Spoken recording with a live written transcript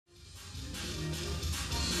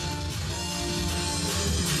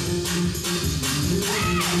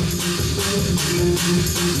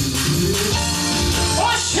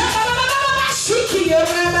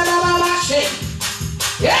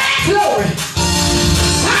Yeah, glory.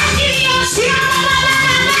 God,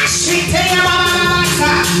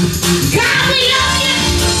 we love you.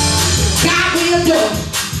 God, we adore.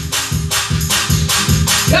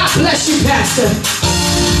 God bless you, Pastor.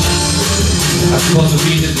 I'm supposed to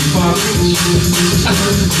read this before I preach.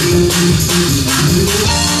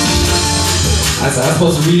 I said, I'm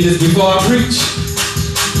supposed to read this before I preach.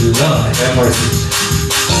 Lord, have mercy.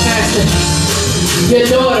 Pastor, your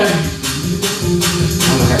daughter.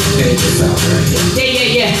 I'm going to have to take this out right here.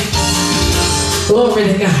 Yeah. Glory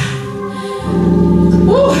to God.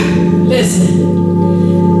 Woo. Listen.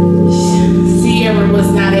 Sierra was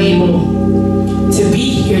not able to be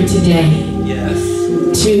here today. Yes.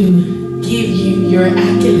 To give you your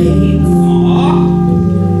accolades. Aww.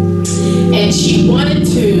 And she wanted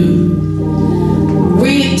to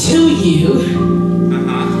read it to you,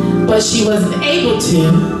 but she wasn't able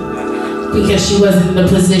to because she wasn't in a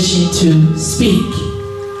position to speak.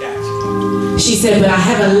 Gotcha. She said, but I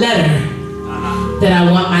have a letter that I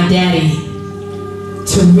want my daddy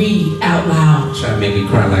to read out loud. Try to make me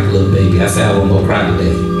cry like a little baby. I said I won't go cry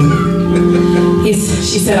today.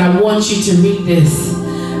 She said, I want you to read this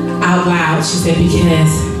out loud. She said,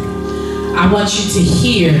 because I want you to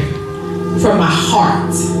hear from my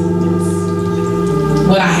heart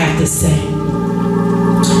what I have to say.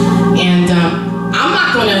 And I'm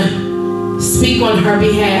not going to speak on her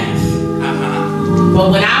behalf. But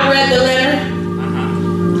when I read the letter,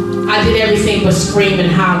 I did everything but scream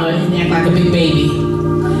and holler and act like a big baby.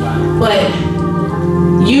 But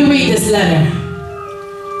you read this letter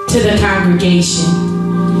to the congregation.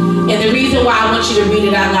 And the reason why I want you to read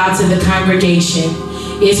it out loud to the congregation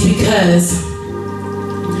is because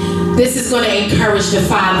this is going to encourage the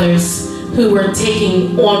fathers who are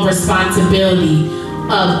taking on responsibility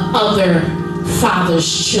of other fathers'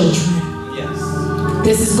 children. Yes.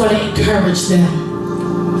 This is going to encourage them.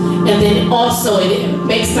 And then also it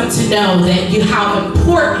makes them to know that how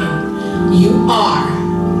important you are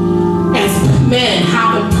as men,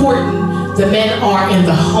 how important the men are in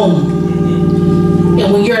the home.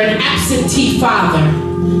 And when you're an absentee father,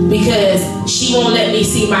 because she won't let me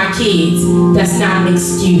see my kids, that's not an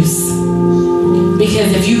excuse.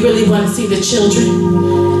 Because if you really want to see the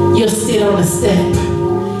children, you'll sit on a step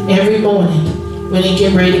every morning when they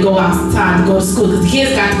get ready to go outside to go to school. Because the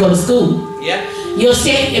kids got to go to school. Yeah. You'll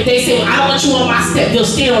stand, if they say, well, I don't want you on my step, you'll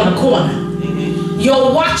stand on the corner.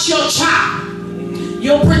 You'll watch your child.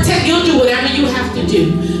 You'll protect, you'll do whatever you have to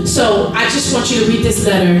do. So I just want you to read this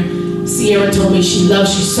letter. Sierra told me she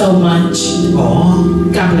loves you so much.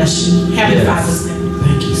 Aww. God bless you. Happy Father's Day.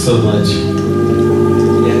 Thank you so much.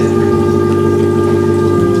 Yeah.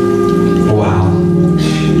 Wow.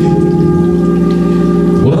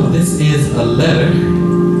 Well, this is a letter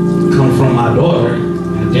come from my daughter.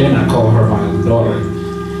 I dare not call her my daughter.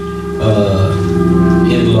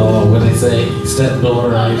 In-law, what they say,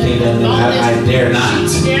 stepdaughter, or anything like that. I dare not.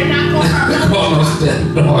 You dare not call her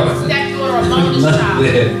stepdaughter. Stepdaughter or bonus child.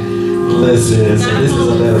 Listen, so this is a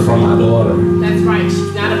letter from my daughter. That's right,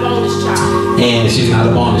 she's not a bonus child. And she's not a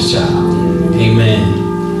bonus child. Amen.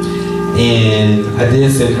 And I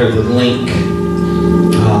did send her the link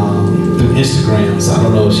through Instagram, so I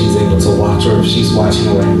don't know if she's able to watch or if she's watching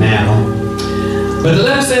it right now. But the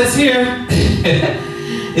letter says here,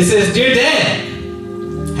 it says, Dear Dad,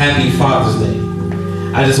 Happy Father's Day.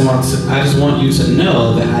 I just want you to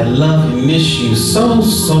know that I love and miss you so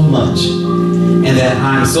much, and that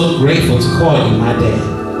I'm so grateful to call you my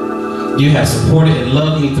dad. You have supported and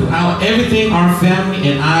loved me throughout everything our family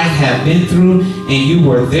and I have been through, and you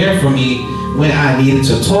were there for me when I needed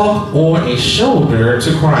to talk or a shoulder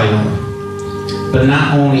to cry on. But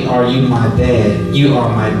not only are you my dad, you are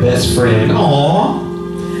my best friend.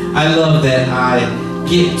 Aww. I love that I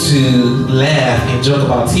get to laugh and joke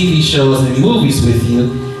about TV shows and movies with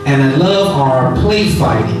you, and I love our play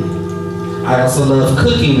fighting. I also love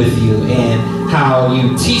cooking with you and how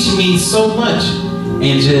you teach me so much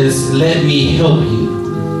and just let me help you.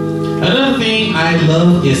 Another thing I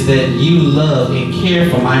love is that you love and care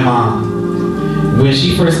for my mom. When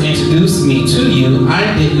she first introduced me to you,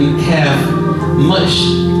 I didn't have much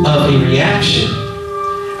of a reaction.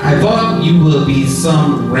 I thought you would be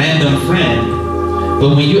some random friend,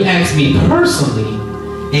 but when you asked me personally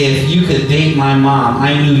if you could date my mom,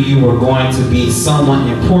 I knew you were going to be someone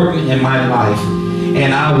important in my life,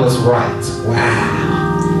 and I was right. Wow.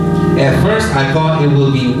 At first, I thought it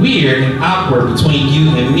would be weird and awkward between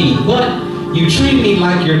you and me, but you treat me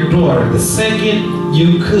like your daughter the second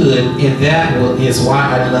you could, and that is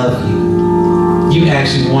why I love you. You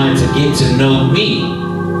actually wanted to get to know me.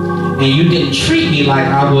 And you didn't treat me like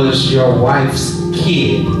I was your wife's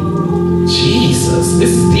kid. Jesus,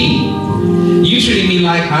 this is deep. You treated me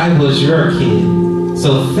like I was your kid.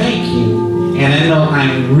 So thank you. And I know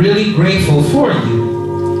I'm really grateful for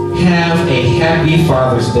you. Have a happy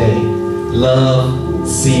Father's Day. Love,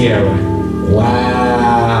 Sierra.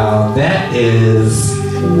 Wow, that is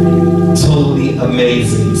totally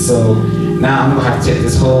amazing. So now I'm going to have to take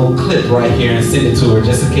this whole clip right here and send it to her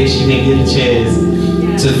just in case she didn't get a chance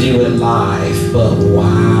to view it live. But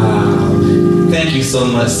wow, thank you so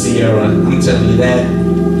much, Sierra. I'm telling you, that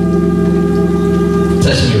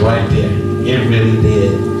touched me right there. It really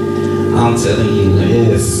did. I'm telling you,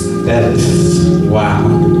 that is wow,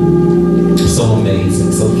 so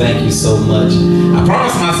amazing. So thank you so much. I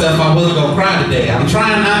promised myself I wasn't gonna cry today. I'm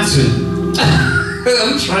trying not to.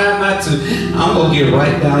 I'm trying not to. I'm gonna get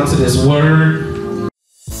right down to this word.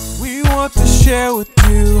 We want to share with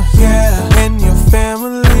you, and your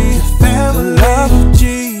family, the love of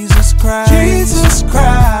Jesus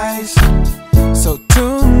Christ. So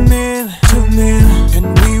tune in,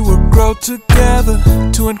 and we will grow together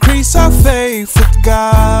to increase our faith with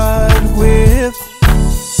God with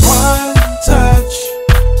One Touch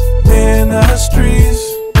Ministries.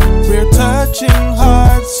 We're touching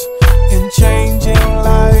hearts and changing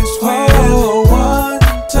lives with One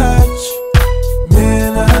Touch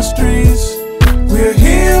Ministries. We're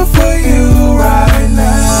here for you right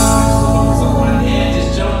now. Someone had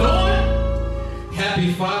just jumped on.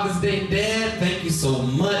 Happy Father's Day, Dad. Thank you so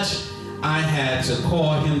much. I had to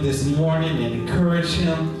call him this morning and encourage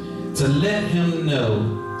him to let him know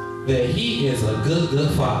that he is a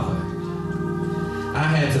good father. I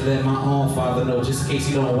had to let my own father know, just in case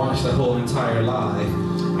he don't watch the whole entire live.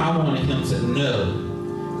 I wanted him to know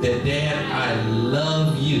that, Dad, I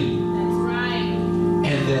love you. That's right.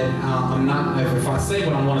 And that I'm not, if I say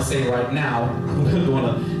what I want to say right now, I'm going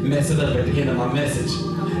to mess it up at the end of my message.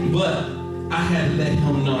 But I had to let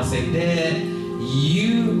him know and say, Dad,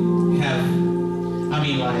 you have,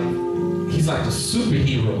 he's like the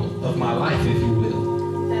superhero of my life, if you will.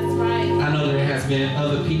 That's right. I know there has been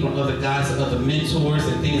other people, other guys, other mentors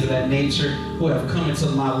and things of that nature who have come into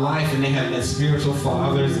my life, and they have been spiritual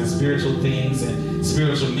fathers and spiritual things and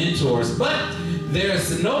spiritual mentors. But there's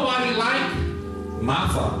nobody like my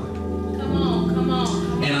father. Come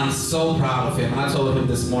on. And I'm so proud of him. I told him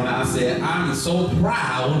this morning, I said, I'm so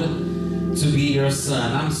proud to be your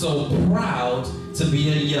son. I'm so proud to be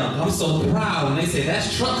a young. I'm so proud. And they say,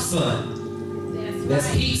 that's Truck Son. That's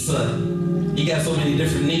Heat Son. He got so many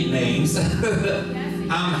different nicknames. I'm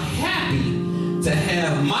happy to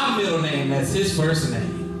have my middle name as his first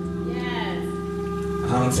name. Yes.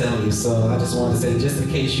 I'm telling you. So I just want to say, just in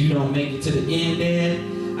case you don't make it to the end, Dad,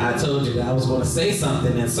 I told you that I was going to say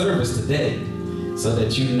something in service today, so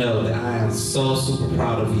that you know that I am so super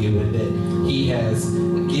proud of you, and that he has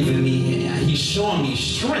given me, he's showing me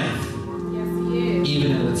strength. Yes, he is.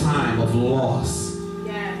 Even in a time of loss.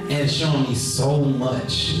 Yes. And showing me so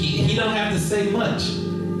much. He don't have to say much.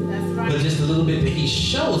 That's right. But just a little bit that he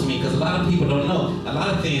shows me, because a lot of people don't know. A lot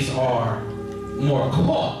of things are more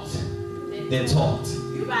caught than taught.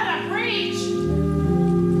 You better preach.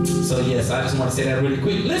 So yes, I just want to say that really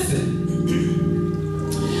quick. Listen,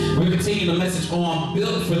 we continue the message on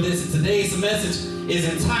Built for This. Today's message is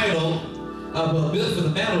entitled, Built for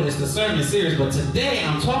the Battle. It's the sermon series, but today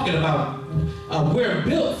I'm talking about we're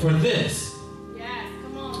built for this.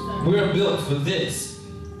 We're built for this.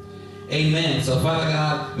 Amen. So Father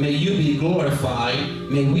God, may you be glorified.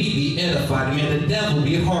 May we be edified. May the devil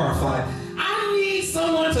be horrified. I need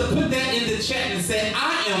someone to put that in the chat and say,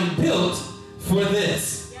 I am built for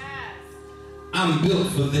this. Yes. I'm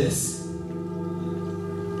built for this.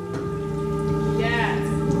 Yes.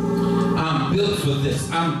 I'm built for this.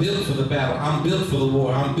 I'm built for the battle. I'm built for the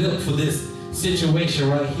war. I'm built for this situation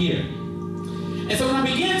right here. And so when I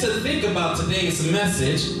began to think about today's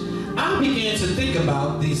message, I began to think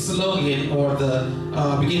about the slogan, or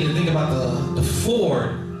began to think about the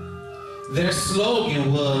Ford. Their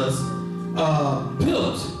slogan was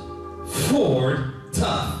Built Ford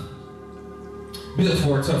Tough. Built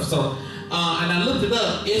Ford Tough. So, and I looked it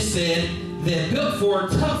up. It said that Built Ford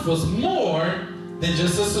Tough was more than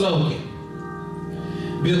just a slogan.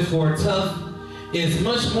 Built Ford Tough is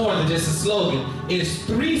much more than just a slogan. It's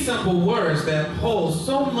 3 simple words that hold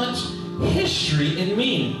so much history and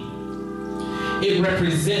meaning. It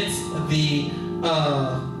represents the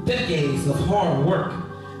decades of hard work,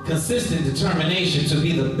 consistent determination to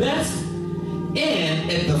be the best and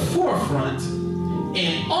at the forefront,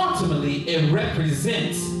 and ultimately it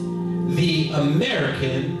represents the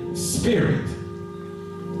American spirit.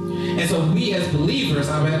 And And so we as believers,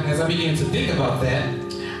 as I began to think about that,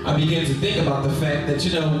 I began to think about the fact that,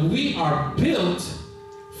 we are built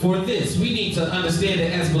for this. We need to understand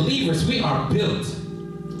that as believers, we are built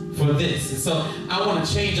for this. And so I want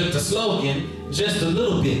to change up the slogan just a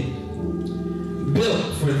little bit.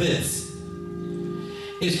 Built for this.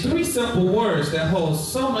 It's 3 simple words that hold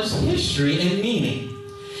so much history and meaning.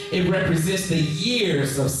 It represents the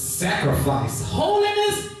years of sacrifice,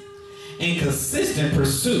 holiness, and consistent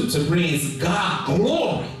pursuit to bring God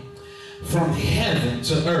glory from heaven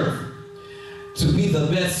to earth. To be the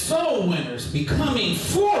best soul winners, becoming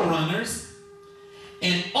forerunners,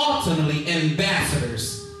 and ultimately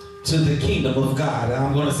ambassadors to the kingdom of God.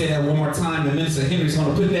 I'm going to say that one more time, and Minister Henry's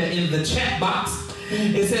going to put that in the chat box.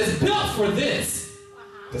 It says, built for this.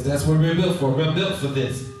 Because that's what we're built for. We're built for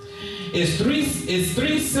this. It's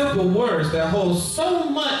three simple words that hold so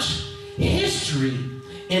much history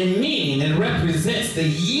and meaning and represents the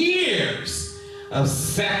years of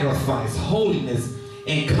sacrifice, holiness,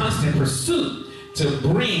 and constant pursuit to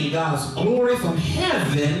bring God's glory from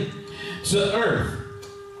heaven to earth.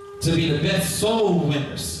 To be the best soul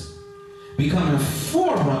winners, becoming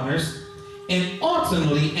forerunners, and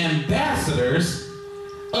ultimately ambassadors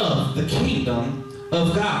of the kingdom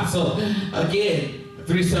of God. So again,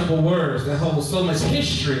 3 simple words that hold so much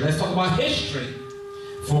history. Let's talk about history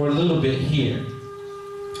for a little bit here.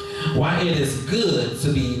 Why it is good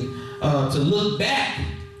to be to look back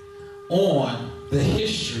on the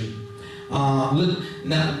history. Now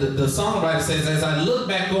the songwriter says, as I look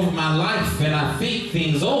back over my life and I think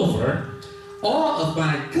things over, all of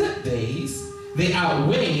my good days, they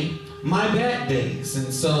outweigh my bad days.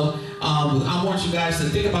 And so I want you guys to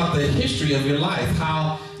think about the history of your life,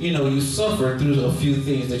 how you suffered through a few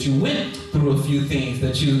things, that you went through a few things,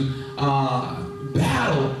 that you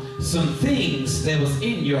battled some things that was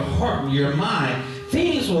in your heart and your mind.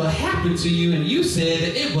 Things will happen to you and you said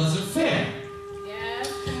that it wasn't fair.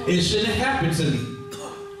 It shouldn't have happened to me.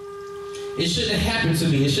 It shouldn't have happened to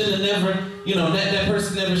me. It should have never, that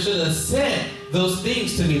person never should have said those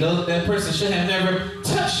things to me. That person should have never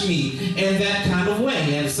touched me in that kind of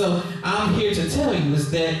way. And so I'm here to tell you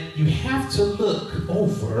is that you have to look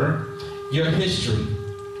over your history.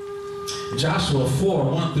 Joshua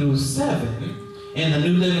 4:1-7 in the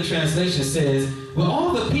New Living Translation says, when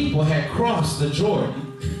all the people had crossed the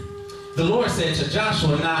Jordan, the Lord said to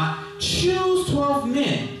Joshua, now choose 12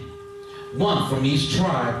 men, one from each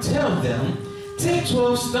tribe. Tell them, take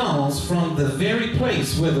 12 stones from the very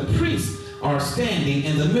place where the priests are standing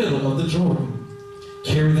in the middle of the Jordan.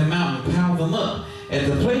 Carry them out and pile them up at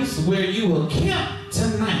the place where you will camp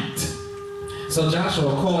tonight. So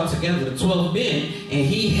Joshua called together the 12 men, and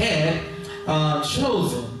he had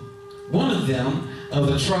chosen one of them of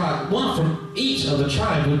the tribe, one from each of the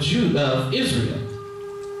tribe of Israel.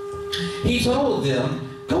 He told them,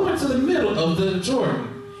 go into the middle of the Jordan,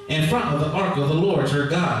 in front of the ark of the Lord your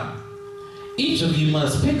God. Each of you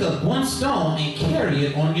must pick up one stone and carry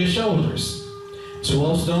it on your shoulders.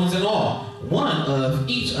 12 stones in all, one of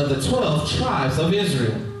each of the 12 tribes of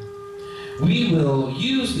Israel. We will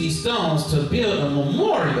use these stones to build a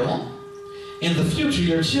memorial. In the future,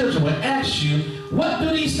 your children will ask you, what do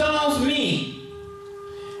these stones mean?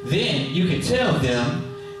 Then you can tell them,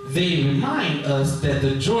 they remind us that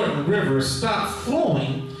the Jordan River stopped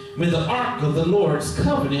flowing when the ark of the Lord's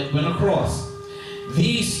covenant went across.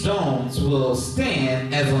 These stones will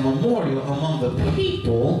stand as a memorial among the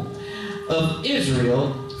people of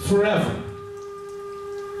Israel forever.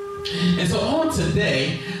 And so on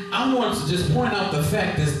today, I want to just point out the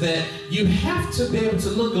fact is that you have to be able to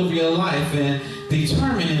look over your life and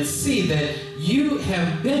determine and see that you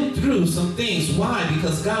have been through some things. Why?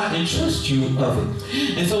 Because God entrusts you of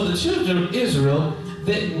it. And so the children of Israel,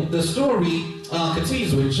 the story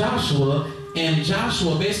continues with Joshua, and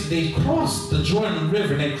Joshua basically they crossed the Jordan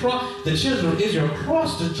River. The children of Israel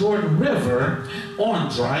crossed the Jordan River on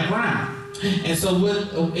dry ground. And so,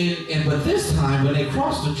 but this time when they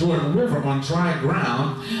crossed the Jordan River on dry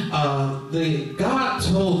ground, God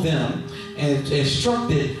told them and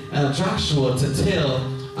instructed Joshua to tell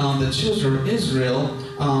the children of Israel,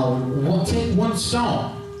 take one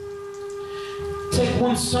stone. Take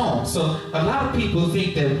one stone. So a lot of people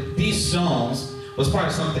think that these stones was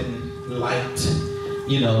probably something light,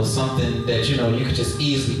 something that you could just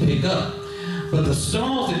easily pick up. But the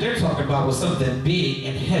stones that they're talking about was something big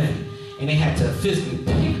and heavy, and they had to physically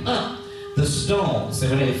pick up the stones.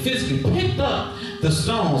 And when they physically picked up the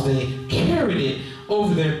stones, they carried it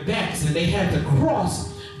over their backs, and they had to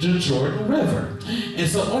cross the Jordan River. And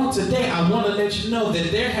so on today, I want to let you know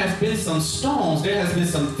that there has been some storms, there has been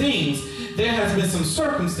some things, there has been some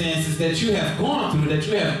circumstances that you have gone through, that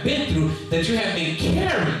you have been through, that you have been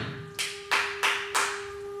carrying.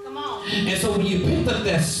 Come on. And so when you picked up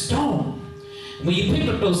that stone, when you picked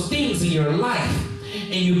up those things in your life,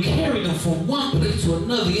 and you carry them from one place to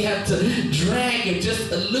another, you have to drag it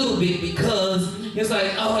just a little bit because it's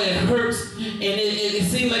like, oh, it hurts, and it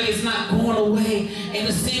seems like it's not going away, and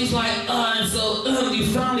it seems like, and so you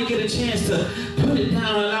finally get a chance to put it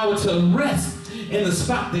down and allow it to rest in the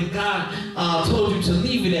spot that God told you to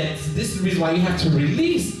leave it at. This is the reason why you have to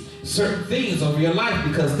release certain things over your life,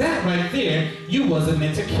 because that right there, you wasn't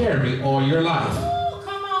meant to carry all your life. Ooh,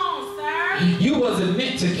 come on, sir. You wasn't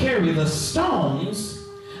meant to carry the stones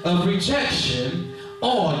of rejection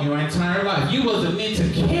all your entire life. You wasn't meant to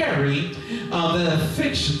carry the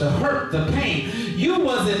affliction, the hurt, the pain. You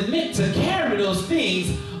wasn't meant to carry those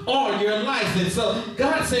things all your life. And so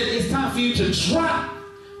God said it's time for you to drop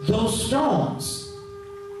those stones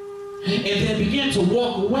and then begin to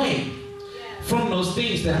walk away from those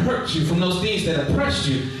things that hurt you, from those things that oppressed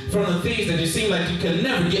you, from the things that you seem like you can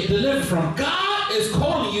never get delivered from. God is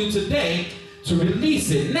calling you today to release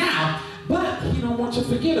it now. But he don't want you to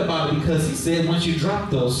forget about it, because he said once you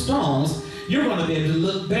drop those stones, you're going to be able to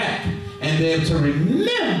look back and be able to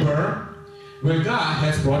remember where God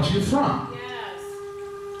has brought you from.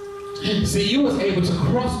 Yes. See, you was able to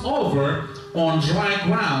cross over on dry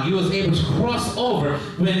ground. You was able to cross over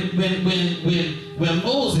when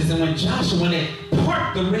Moses and when Joshua, when they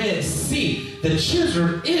parted the Red Sea, the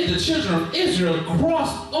children of Israel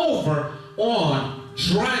crossed over on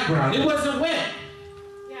dry ground. It wasn't wet.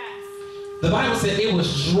 The Bible said it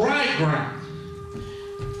was dry ground.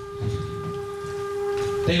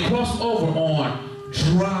 They crossed over on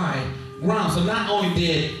dry ground. So not only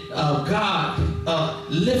did God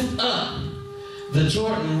lift up the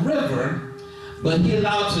Jordan River, but he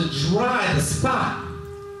allowed to dry the spot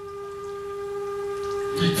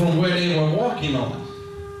from where they were walking on.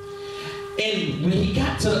 And when he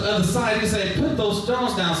got to the other side, he said, put those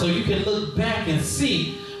stones down so you can look back and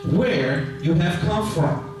see where you have come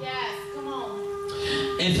from.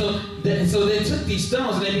 And so they took these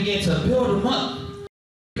stones and they began to build them up,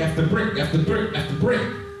 after brick, after brick, after brick.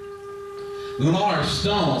 Large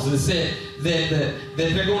stones. And it said that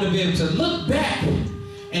they're going to be able to look back,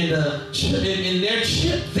 and their children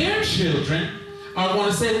are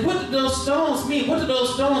going to say, what do those stones mean? What do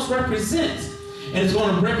those stones represent? And it's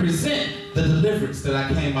going to represent the deliverance that I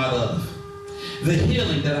came out of, the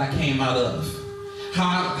healing that I came out of,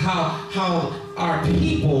 how our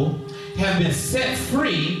people have been set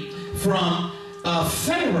free from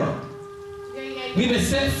Pharaoh. We've been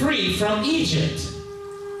set free from Egypt.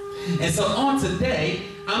 And so on today,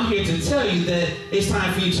 I'm here to tell you that it's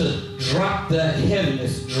time for you to drop that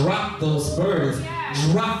heaviness, drop those burdens,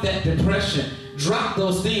 drop that depression, drop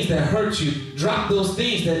those things that hurt you, drop those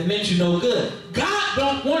things that meant you no good. God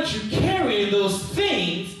don't want you carrying those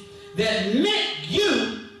things that meant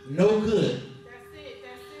you no good. That's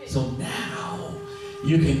it. So now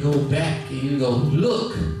you can go back and you can go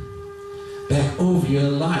look back over your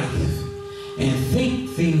life and think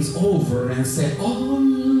things over and say, all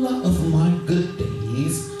of my good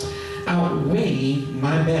days outweigh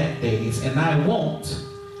my bad days, and I won't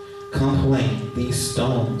complain. These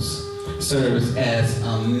stones serve as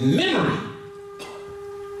a memory.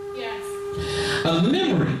 Yes. A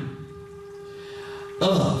memory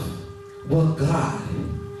of what God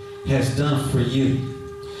has done for you.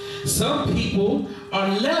 Some people are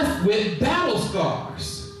left with battle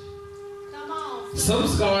scars. Come on. Some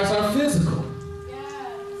scars are physical.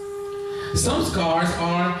 Yes. Some scars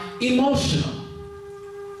are emotional.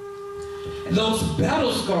 Those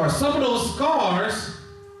battle scars, some of those scars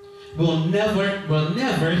will never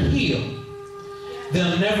heal. Yes.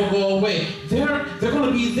 They'll never go away. They're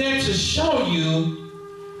going to be there to show you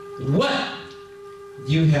what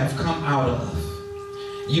you have come out of.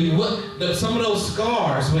 Some of those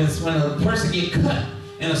scars, when a person get cut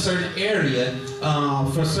in a certain area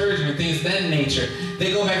for surgery and things of that nature,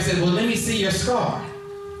 they go back and say, well, let me see your scar.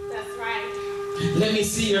 That's right. Let me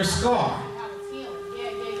see your scar. How it's healing.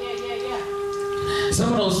 Yeah.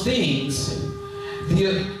 Some of those things,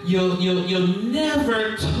 you'll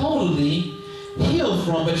never totally heal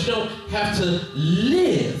from, but you don't have to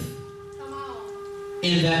live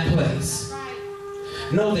in that place.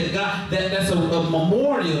 Know that God, that's a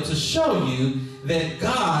memorial to show you that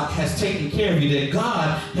God has taken care of you, that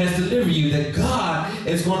God has delivered you, that God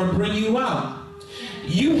is going to bring you out.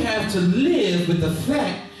 You have to live with the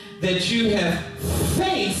fact that you have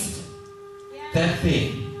faced that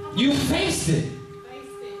thing. You faced it.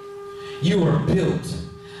 You are built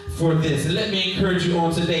for this. And let me encourage you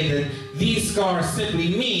on today that these scars simply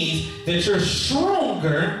means that you're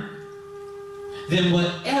stronger than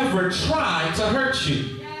whatever tried to hurt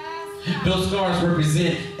you. Those scars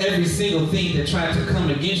represent every single thing that tried to come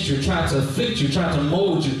against you, tried to afflict you, tried to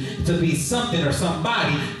mold you to be something or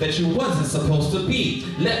somebody that you wasn't supposed to be.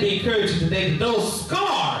 Let me encourage you today that those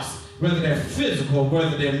scars, whether they're physical,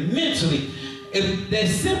 whether they're mentally, that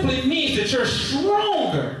simply means that you're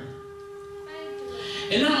stronger.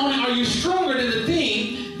 And not only are you stronger than the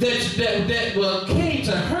thing that came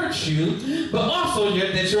to hurt you, but also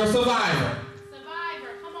that you're a survivor.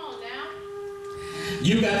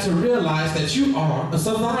 You got to realize that you are a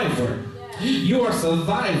survivor. You're a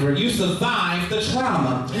survivor. You survived the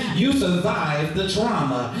trauma. You survived the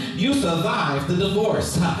trauma. You survived the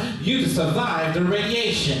divorce. You survived the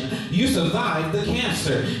radiation. You survived the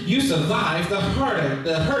cancer. You survived the heartache,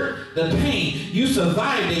 the hurt, the pain. You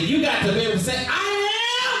survived it. You got to be able to say, I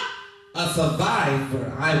am a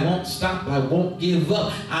survivor. I won't stop. I won't give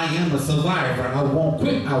up. I am a survivor. I won't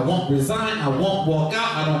quit. I won't resign. I won't walk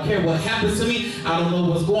out. I don't care what happens to me. I don't know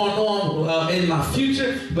what's going on in my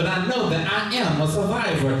future, but I know that I am a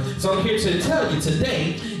survivor. So I'm here to tell you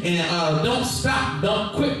today, and don't stop.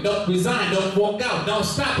 Don't quit. Don't resign. Don't walk out. Don't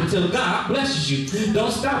stop until God blesses you.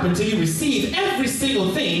 Don't stop until you receive every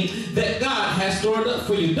single thing that God has stored up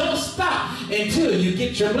for you. Don't stop until you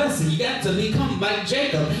get your blessing. You got to become like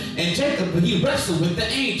Jacob. And Jacob, he wrestled with the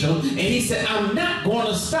angel, and he said, I'm not going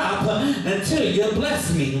to stop until you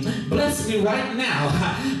bless me. Bless me right now.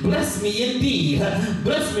 Bless me indeed.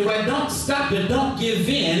 Bless me right. Don't stop and don't give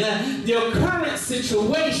in. Your current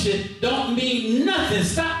situation don't mean nothing.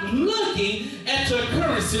 Stop looking at your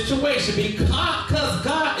current situation, because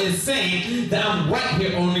God is saying that I'm right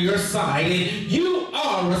here on your side, and you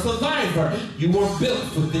are a survivor. You were built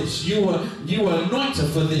for this. You were anointed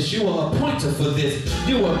for this. You were appointed for this.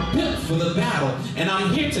 You were built for the battle. And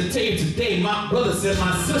I'm here to tell you today, my brothers and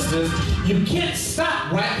my sisters, you can't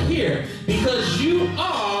stop right here, because you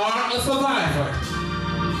are a survivor.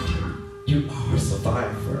 You are a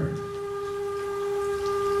survivor.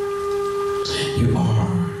 You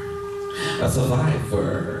are a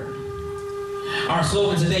survivor. Our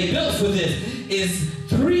slogan today, built for this, is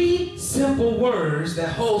 3 simple words that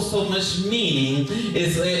hold so much meaning.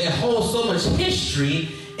 It holds so much history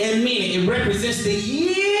and meaning. It represents the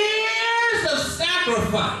years of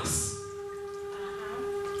sacrifice.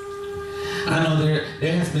 I know there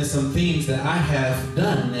has been some things that I have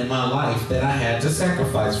done in my life that I had to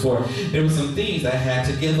sacrifice for. There were some things I had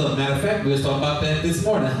to give up. Matter of fact, we was talking about that this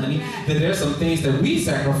morning, honey. That there's some things that we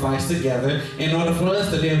sacrifice together in order for us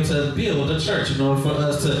to be able to build a church, in order for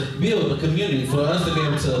us to build a community, for us to be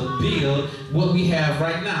able to build what we have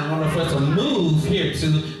right now, in order for us to move here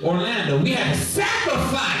to Orlando. We had to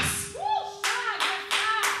sacrifice.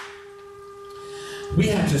 We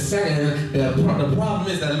have to sacrifice. The problem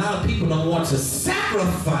is that a lot of people don't want to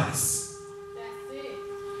sacrifice. That's it.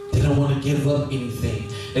 They don't want to give up anything.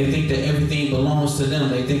 They think that everything belongs to them.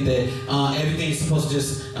 They think that everything's supposed to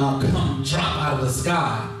just drop out of the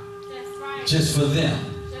sky. That's right. Just for them.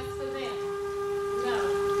 Just for them.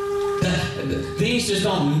 No. Things just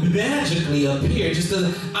don't magically appear.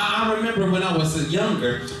 I remember when I was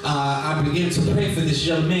younger, I began to pray for this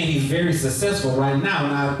young man. He's very successful right now,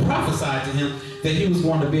 and I prophesied to him that he was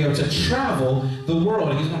going to be able to travel the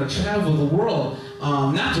world. He's going to travel the world,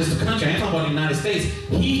 not just the country. I ain't talking about the United States.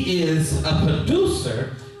 He is a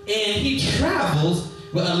producer, and he travels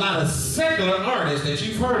with a lot of secular artists that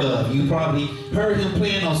you've heard of. You probably heard him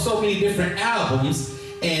playing on so many different albums,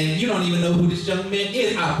 and you don't even know who this young man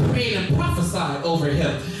is. I prayed and prophesied over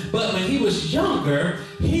him. But when he was younger,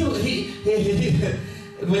 when he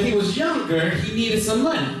was younger, he needed some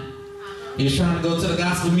money. He was trying to go to the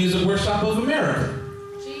Gospel Music Workshop of America.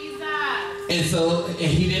 Jesus. And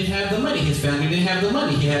he didn't have the money. His family didn't have the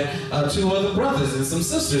money. He had 2 other brothers and some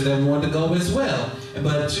sisters that wanted to go as well.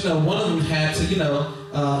 But, one of them had to,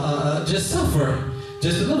 just suffer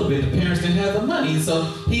just a little bit. The parents didn't have the money. So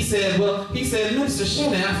he said, Minister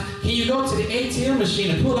Shannon, can you go to the ATM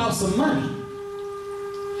machine and pull out some money?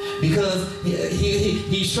 Because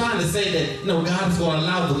he's trying to say that, God is going to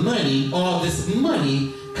allow the money, all this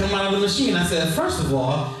money, come out of the machine. I said, first of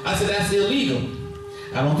all, that's illegal.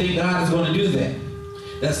 I don't think God is going to do that.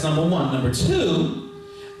 That's number 1. Number 2,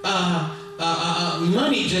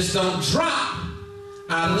 money just don't drop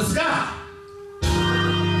out of the sky.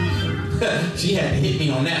 She had to hit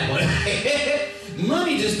me on that one.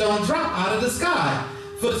 Money just don't drop out of the sky.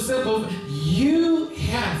 For the simple, you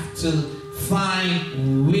have to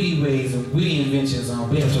find witty ways and witty inventions on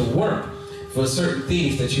being able to work for certain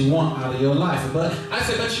things that you want out of your life. But I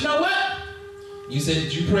said, but you know what? You said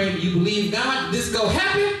that you prayed, you believe God, this go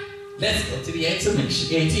happen? Let's go to the ATM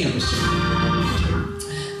machine.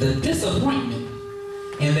 The disappointment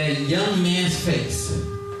in that young man's face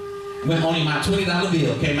when only my $20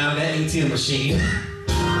 bill came out of that ATM machine.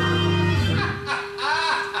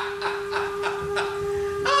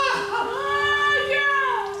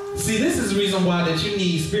 See, this is the reason why that you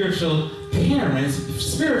need spiritual parents,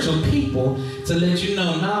 spiritual people to let you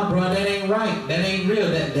know, nah, bro, that ain't right. That ain't real.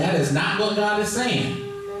 That is not what God is saying.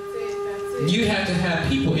 That's it. You have to have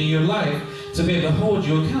people in your life to be able to hold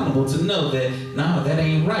you accountable, to know that, nah, that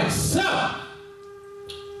ain't right. So,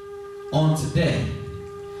 on today,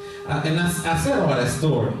 and I said all that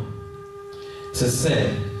story to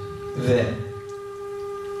say that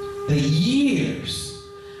the years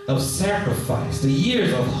of sacrifice, the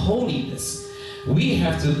years of holiness, we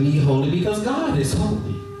have to be holy because God is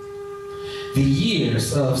holy. The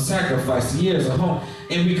years of sacrifice, the years of holy,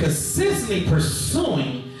 and we consistently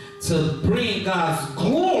pursuing to bring God's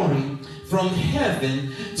glory from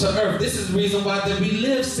heaven to earth. This is the reason why that we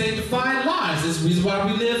live sanctified lives. This is the reason why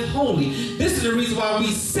we live holy. This is the reason why we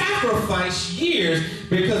sacrifice years,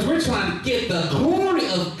 because we're trying to get the glory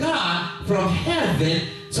of God from heaven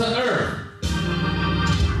to earth.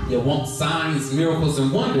 You want signs, miracles,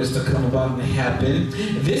 and wonders to come about and happen.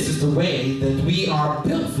 This is the way that we are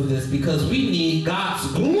built for this, because we need God's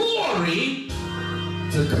glory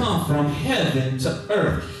to come from heaven to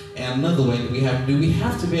earth. And another way that we have to do, we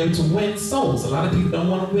have to be able to win souls. A lot of people don't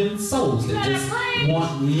want to win souls. They just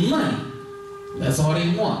want money. That's all they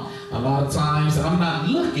want. A lot of times, I'm not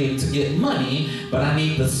looking to get money, but I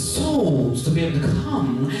need the souls to be able to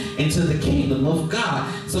come into the kingdom of God.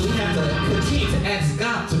 So we have to continue to ask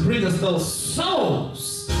God to bring us those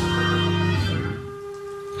souls.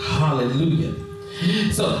 Hallelujah.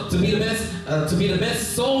 So to be the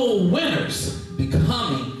best soul winners,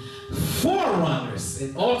 becoming forerunners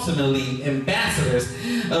and ultimately ambassadors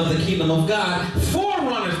of the kingdom of God.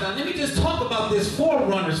 Forerunners. Now let me just talk about this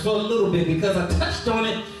forerunners for a little bit, because I touched on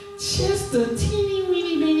it just a teeny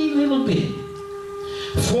weeny little bit.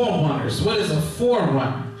 Forerunners. What is a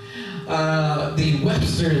forerunner? The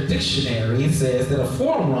Webster Dictionary says that a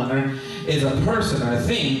forerunner is a person or a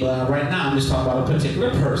thing, but right now I'm just talking about a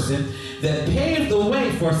particular person that paved the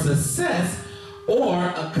way for success or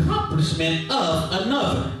accomplishment of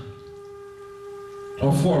another.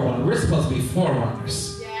 Or forerunner. We're supposed to be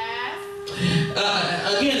forerunners. Yes.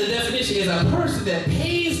 Again, the definition is a person that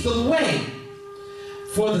paves the way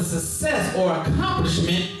for the success or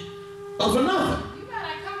accomplishment of another. You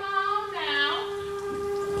better come on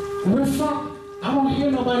now. I don't hear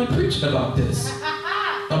nobody preaching about this.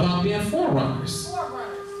 About being forerunners.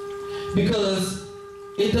 Because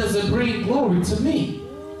it doesn't bring glory to me.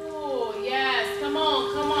 Ooh, yes. Come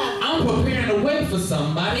on, come on. I'm preparing the way for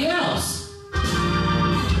somebody else.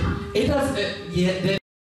 It doesn't,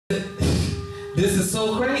 this is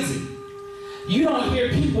so crazy. You don't hear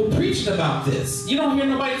people preaching about this. You don't hear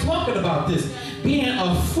nobody talking about this. Being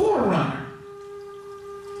a forerunner.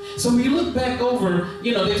 So when you look back over,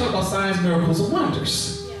 they talk about signs, miracles, and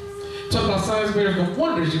wonders. Yes. Talk about signs, miracles, and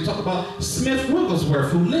wonders. You talk about Smith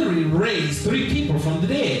Wigglesworth, who literally raised 3 people from the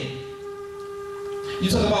dead. You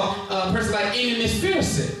talk about a person like Amy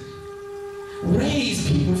McPherson, raised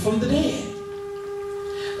people from the dead.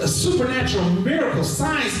 A supernatural miracles,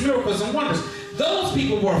 signs, miracles, and wonders. Those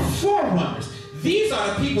people were forerunners. These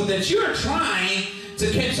are the people that you're trying to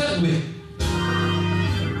catch up with.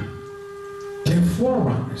 They're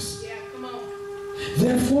forerunners. Yeah, come on.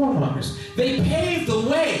 They're forerunners. They paved the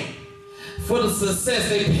way for the success.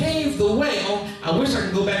 They paved the way. I wish I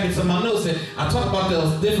could go back into my notes and I talk about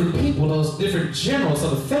those different people, those different generals of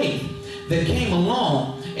the faith that came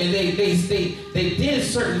along, and they did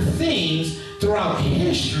certain things throughout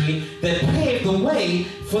history that paved the way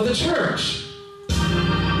for the church.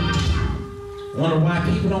 Wonder why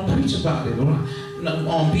people don't preach about it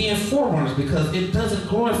on being forerunners, because it doesn't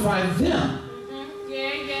glorify them.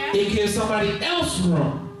 Yeah. It gives somebody else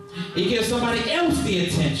room. It gives somebody else the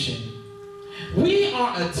attention. We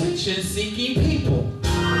are attention-seeking people.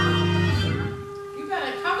 You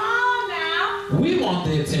better come on now. We want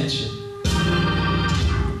the attention.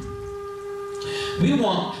 We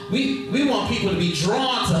want people to be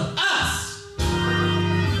drawn to us.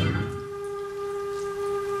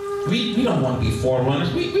 We don't want to be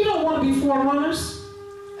forerunners. We don't want to be forerunners.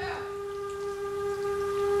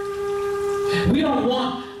 We don't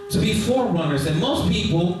want to be forerunners. And most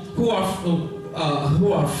people who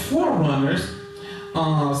are forerunners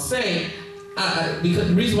say, because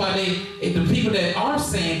the reason why the people that are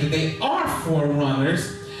saying that they are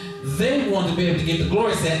forerunners, they want to be able to get the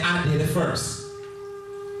glory, say, I did it first.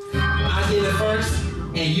 I did it first,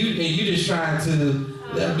 and you just trying to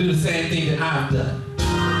do the same thing that I've done.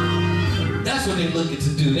 That's what they're looking to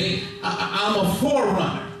do. I'm a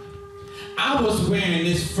forerunner. I was wearing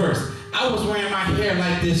this first. I was wearing my hair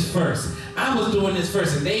like this first. I was doing this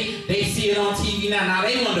first, and they see it on TV now. Now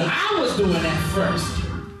they wonder I was doing that first.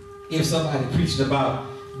 If somebody preached about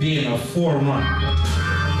being a forerunner.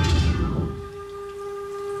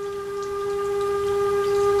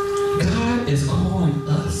 God is calling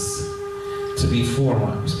us to be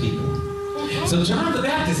forerunners, people. So John the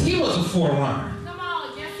Baptist, he was a forerunner. Come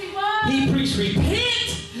on, yes he was. He preached,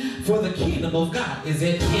 repent, for the kingdom of God is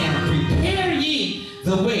at hand. Prepare ye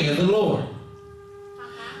the way of the Lord.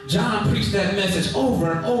 John preached that message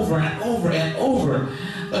over and over and over and over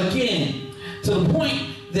again, to the point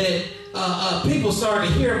that people started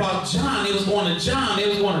to hear about John. They was going to John. They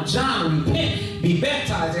was going to John to repent, be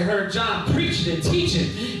baptized. They heard John preaching and teaching.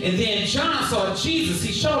 And then John saw Jesus.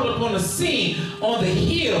 He showed up on the scene on the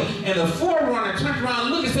hill, and the forerunner turned around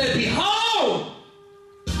and looked and said, behold,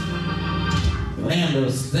 the Lamb that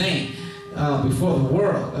was slain before the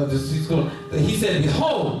world. He said,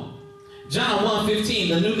 behold, John 1:15,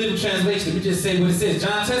 the New Living Translation. Let me just say what it says.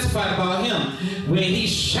 John testified about him when he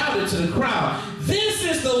shouted to the crowd, this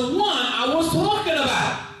is the one I was talking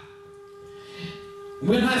about.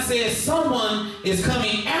 When I said someone is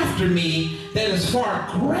coming after me that is far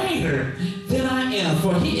greater than I am,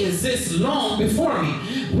 for he exists long before me.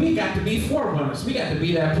 We got to be forerunners. We got to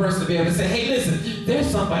be that person to be able to say, hey, listen, there's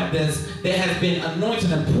somebody that has been anointed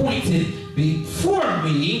and appointed before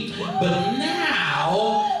me, but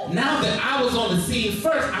now that I was on the scene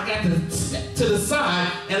first, I got to step to the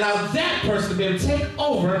side and allow that person to be able to take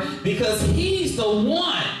over, because he's the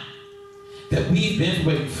one that we've been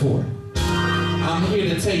waiting for. I'm here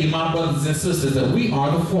to tell you, my brothers and sisters, that we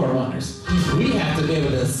are the forerunners. We have to be able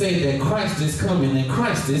to say that Christ is coming and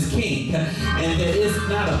Christ is King, and that it's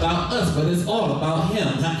not about us, but it's all about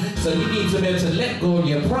him. So you need to be able to let go of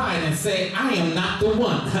your pride and say, I am not the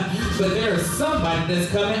one, but there is somebody that's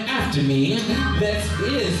coming after me that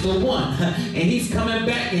is the one, and he's coming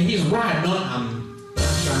back and he's riding on. I'm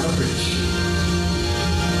trying to preach.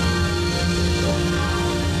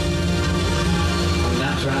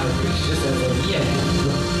 Trying to preach just as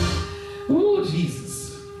a ooh,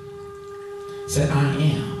 Jesus said, I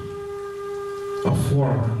am a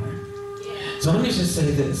forerunner. So let me just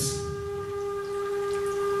say this.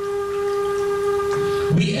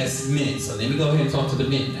 We as men, so let me go ahead and talk to the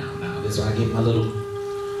men now. This is where I get my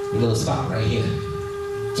little spot right here.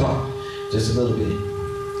 Talk just a little bit.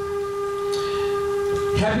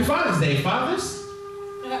 Happy Father's Day, fathers.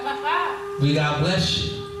 We God bless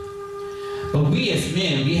you. But we as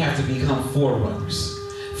men, we have to become forerunners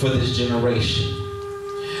for this generation.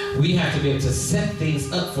 We have to be able to set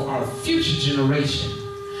things up for our future generation.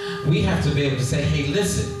 We have to be able to say, hey,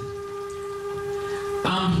 listen,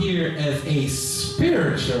 I'm here as a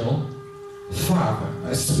spiritual father,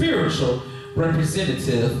 a spiritual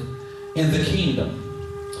representative in the kingdom.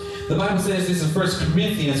 The Bible says this in 1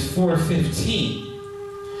 Corinthians 4:15.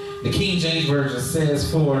 The King James Version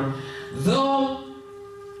says, for though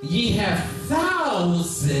ye have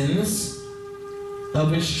thousands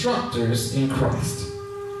of instructors in Christ,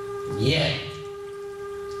 yet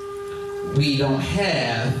we don't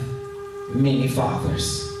have many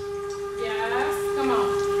fathers. Yes, come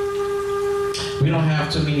on. We don't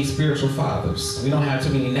have too many spiritual fathers. We don't have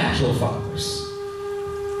too many natural fathers,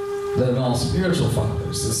 let alone spiritual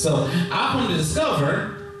fathers. And so I've come to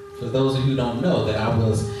discover, for those of you who don't know, that I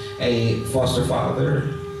was a foster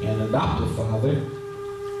father and adoptive father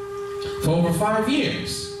for over 5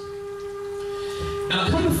 years. And I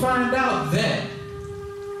come to find out that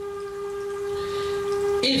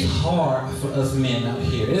it's hard for us men out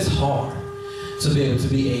here. It's hard to be able to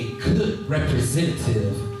be a good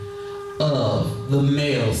representative of the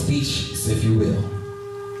male species, if you will.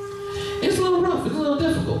 It's a little rough, it's a little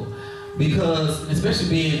difficult, because especially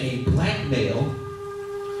being a black male,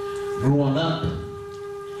 growing up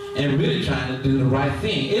and really trying to do the right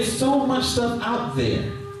thing. It's so much stuff out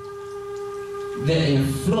there that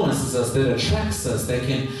influences us, that attracts us, that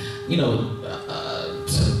can,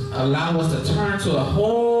 allow us to turn to a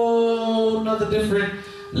whole nother different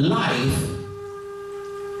life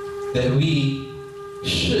that we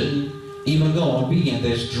shouldn't even go on being.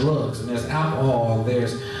 There's drugs, and there's alcohol, and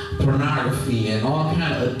there's pornography, and all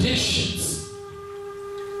kind of addictions.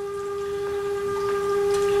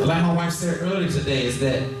 Like my wife said earlier today, is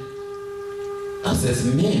that us as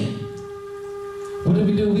men, what do?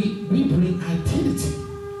 We bring identity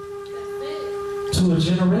to a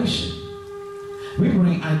generation. We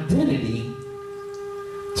bring identity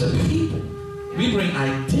to people. We bring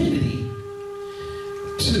identity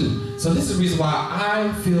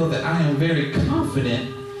I feel that I am very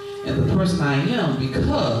confident in the person I am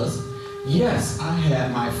because, yes, I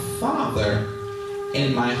had my father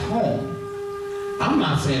in my home. I'm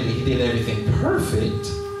not saying that he did everything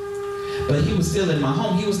perfect, but he was still in my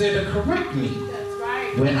home. He was there to correct me. That's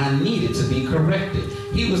right. When I needed to be corrected.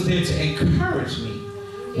 He was there to encourage me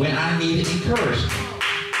when I needed encouragement.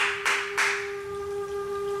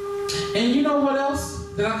 And you know what else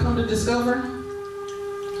that I come to discover?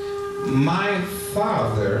 My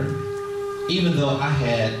father, even though I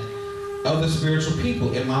had other spiritual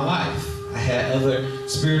people in my life, I had other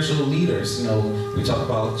spiritual leaders. You know, we talk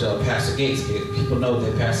about Pastor Gates. People know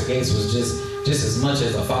that Pastor Gates was just as much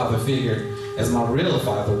as a father figure as my real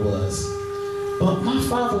father was. But my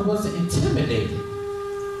father wasn't intimidated.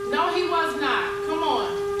 No, he was not. Come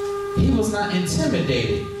on. He was not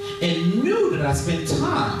intimidated and knew that I spent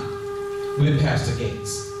time with Pastor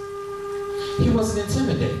Gates. He wasn't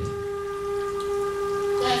intimidated.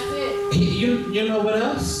 That's it. You know what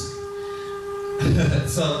else?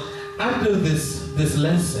 So I do this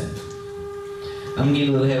lesson. I'm getting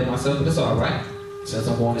a little ahead of myself, but it's all right since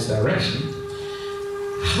I'm going this direction.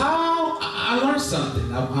 How I learned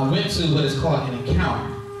something. I went to what is called an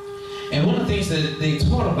encounter, and one of the things that they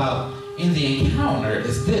taught about in the encounter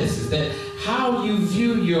is this: is that how you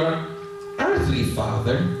view your earthly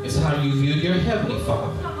father is how you view your heavenly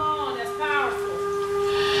father. Come on, that's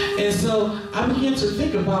powerful. And so I began to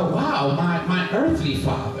think about, wow, my earthly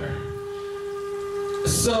father.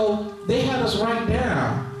 So they had us write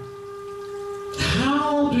down,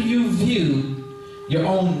 how do you view your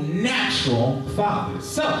own natural father?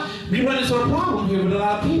 So we run into a problem here with a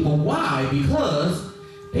lot of people. Why? Because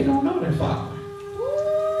they don't know their father.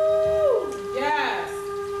 Woo! Yes.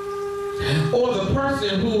 Or the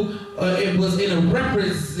person who it was in a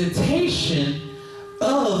representation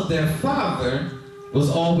of their father was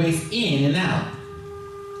always in and out.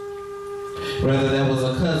 Whether that was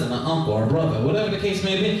a cousin, an uncle, or a brother, whatever the case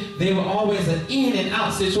may be, they were always an in and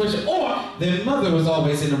out situation. Or their mother was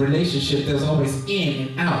always in a relationship that was always in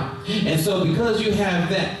and out. And so because you have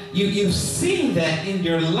that, you've seen that in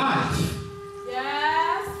your life.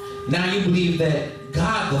 Yes. Now you believe that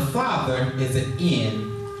God the Father is an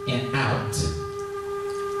in and out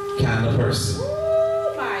kind of person.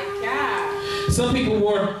 Oh my God. Some people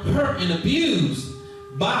were hurt and abused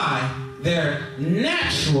by their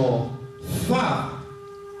natural father.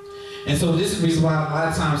 And so this is the reason why a lot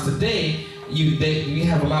of times today you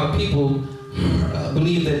have a lot of people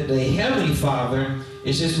believe that the heavenly father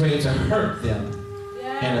is just ready to hurt them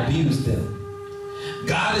and abuse them.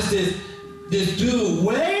 God is this dude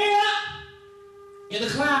way up in the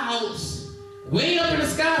clouds, way up in the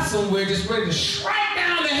sky somewhere, just ready to strike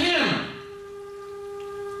down the hammer.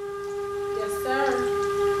 Yes,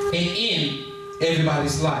 sir. And in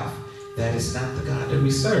everybody's life. That is not the God that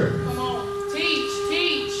we serve. Come on. Teach.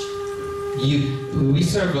 We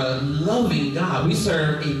serve a loving God. We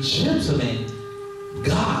serve a gentleman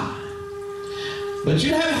God. But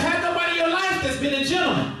you haven't had nobody in your life that's been a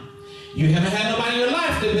gentleman. You haven't had nobody in your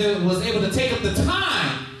life that was able to take up the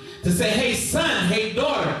time to say, hey son, hey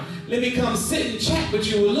daughter, let me come sit and chat with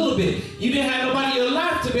you a little bit. You didn't have nobody in your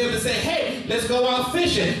life to be able to say, hey, let's go out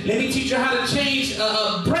fishing. Let me teach you how to change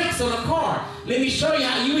brakes on a car. Let me show you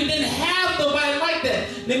how. You didn't have nobody like that.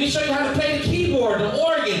 Let me show you how to play the keyboard, the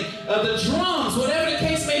organ, the drums, whatever the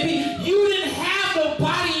case may be. You didn't have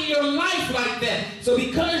nobody in your life like that. So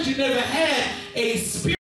because you never had a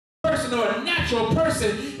spiritual person or a natural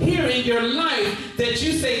person here in your life that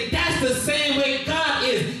you say that's the same way God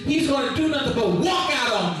is, he's going to do nothing but walk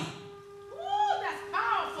out on me.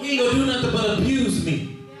 He ain't gonna do nothing but abuse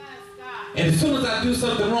me. Yes, God. And as soon as I do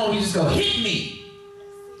something wrong, he's just gonna hit me.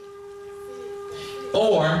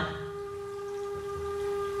 Or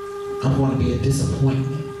I'm gonna be a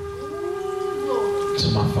disappointment to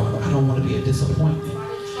my father. I don't want to be a disappointment.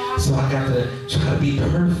 So I got to try to be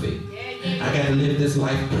perfect. I got to live this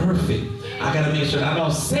life perfect. I got to make sure I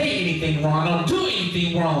don't say anything wrong. I don't do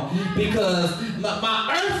anything wrong. Because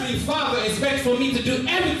my earthly father expects for me to do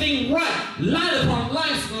everything right. Line upon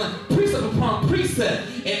line, precept upon precept,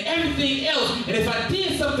 and everything else. And if I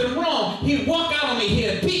did something wrong, he'd walk out on me.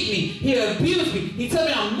 He'd beat me. He'd abuse me. He'd tell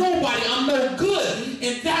me I'm nobody. I'm no good.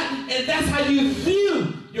 And that's how you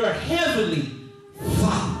view your heavenly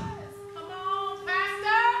father.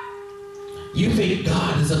 You think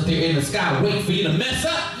God is up there in the sky waiting for you to mess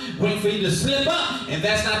up, waiting for you to slip up, and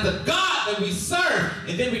that's not the God that we serve.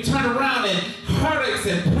 And then we turn around and heartaches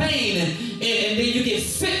and pain, and then you get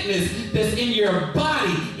sickness that's in your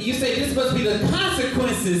body. And you say this must be the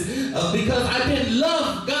consequences because I didn't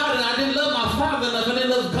love God and I didn't love my father enough, I didn't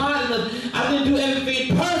love God enough, I didn't do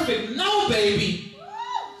everything perfect. No, baby.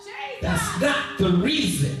 not the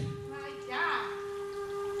reason My God.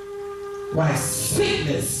 why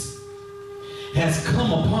sickness has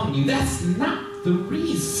come upon you. That's not the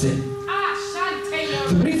reason.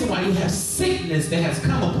 The reason why you have sickness that has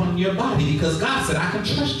come upon your body, because God said, I can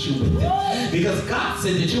trust you with it. Because God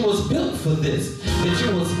said that you was built for this. That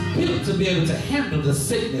you was built to be able to handle the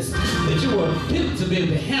sickness. That you were built to be able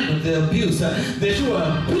to handle the abuse. That you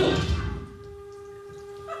were built.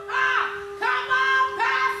 Come on,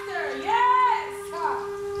 Pastor. Yes.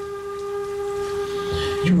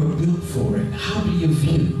 You were built for it. How do you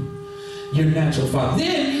view your natural father?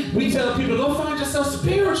 Then we tell people, go find yourself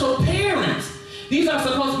spiritual parents. These are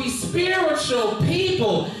supposed to be spiritual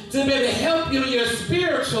people to be able to help you in your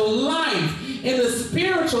spiritual life. And the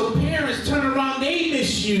spiritual parents turn around, they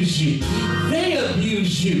misuse you. They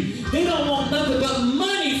abuse you. They don't want nothing but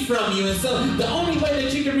money from you. And so the only way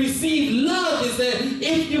that you can receive love is that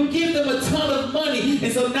if you give them a ton of money.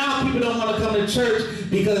 And so now people don't want to come to church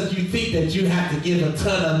because you think that you have to give a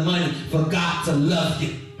ton of money for God to love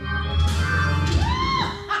you.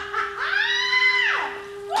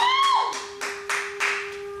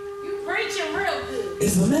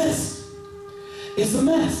 It's a mess. It's a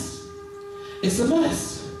mess. It's a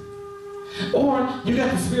mess. Or you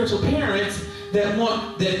got the spiritual parents that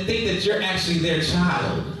think that you're actually their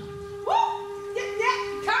child.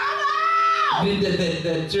 Come on!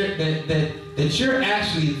 That you're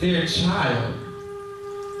actually their child.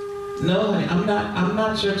 No, honey, I'm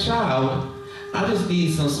not your child. I just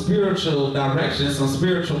need some spiritual direction, some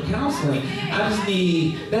spiritual counseling. I just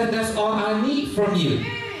need that's all I need from you.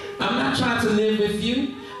 I'm not trying to live with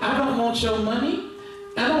you. I don't want your money.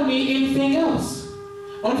 I don't need anything else.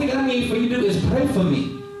 Only thing I need for you to do is pray for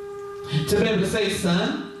me. To be able to say,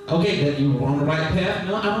 son, okay, that you were on the right path.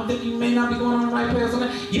 No, I don't think you may not be going on the right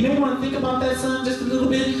path. You may want to think about that, son, just a little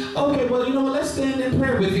bit. Okay, well, you know what? Let's stand in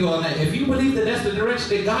prayer with you all night. If you believe that that's the direction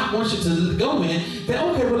that God wants you to go in, then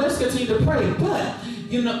okay, well, let's continue to pray. But,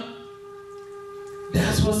 you know,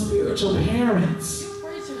 that's what spiritual parents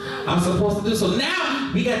I'm supposed to do. So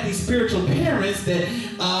now we got these spiritual parents that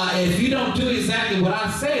if you don't do exactly what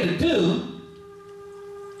I say to do,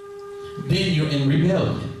 then you're in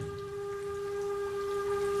rebellion.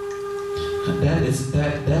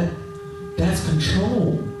 That's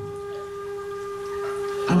control.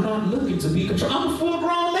 I'm not looking to be controlled. I'm a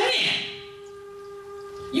full-grown man.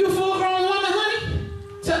 You a full-grown woman, honey?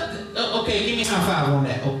 Okay, give me a high five on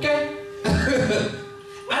that, okay?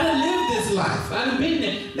 I done lived this life. I done been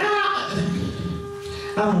there. Now,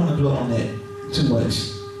 I don't want to dwell on that too much.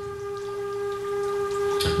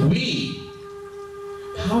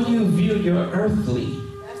 How you view your earthly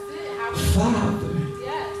father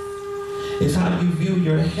is how you view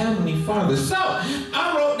your heavenly father. So,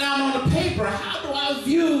 I wrote down on the paper, how do I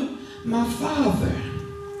view my father?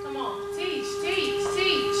 Come on, teach.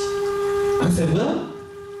 I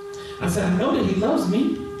said, I know that he loves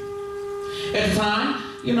me. At the time,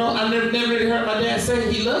 you know, I never really heard my dad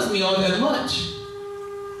say he loves me all that much.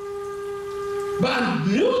 But I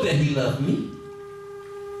knew that he loved me.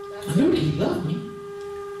 I knew that he loved me.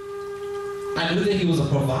 I knew that he was a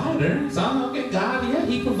provider. So I'm like, okay, God, yeah,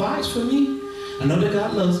 he provides for me. I know that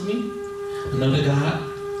God loves me. I know that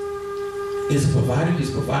God is a provider.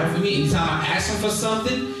 He's provided for me. Anytime I ask him for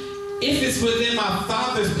something, if it's within my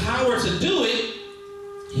Father's power to do it,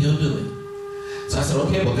 he'll do it. So I said,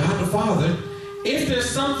 okay, well, God the Father, if there's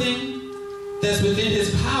something that's within his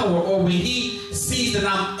power, or when he sees that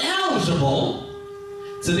I'm eligible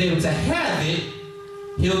to be able to have it,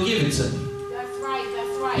 he'll give it to me. That's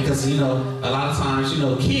right. Because, you know, a lot of times, you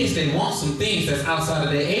know, kids, they want some things that's outside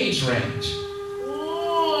of their age range.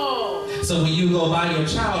 Whoa. So when you go buy your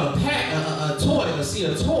child a toy, or see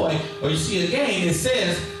a toy, or you see a game, it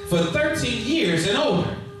says for 13 years and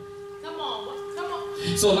older. Come on.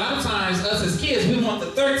 So a lot of times, us as kids, we want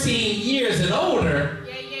the 13 years and older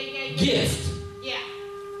gift. Yeah.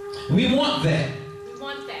 We want that.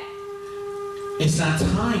 It's not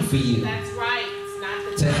time for you. That's right. It's not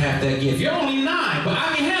the to have that gift. You're only 9, but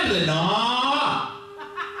I can handle it. No.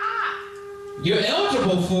 You're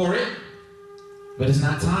eligible for it, but it's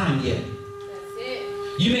not time yet. That's it.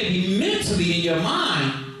 You may be mentally in your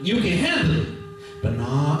mind, you can handle it, but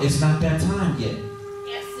no, it's not that time yet.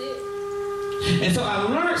 That's it. And so I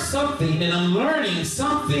learned something, and I'm learning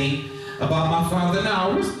something about my father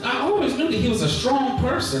now. I always knew that he was a strong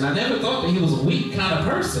person. I never thought that he was a weak kind of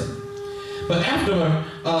person. But after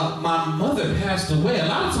my mother passed away, a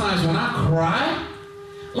lot of times when I cry,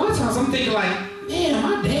 a lot of times I'm thinking like, man,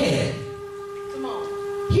 my dad, come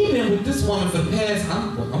on, he been with this woman for the past,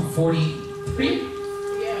 I'm 43,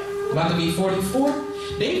 yeah, about to be 44.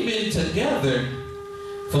 They've been together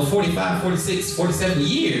for 45, 46, 47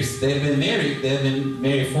 years. They've been married. They've been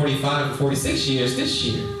married 45 to 46 years this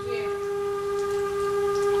year.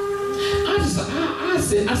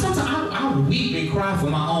 Sometimes I weep and cry for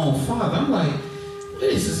my own father. I'm like, what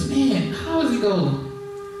is this man? How is he going?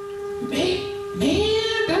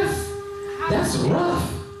 Man, that's rough.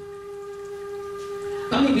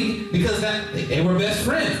 I mean, because they were best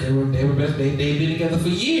friends. They've been together for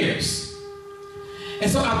years. And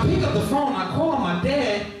so I pick up the phone, I call my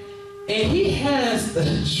dad, and he has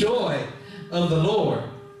the joy of the Lord.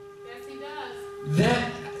 Yes, he does.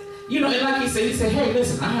 That, you know, and like he said, hey,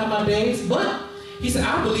 listen, I have my days, but he said,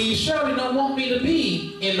 I believe Shirley don't want me to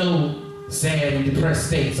be in no sad and depressed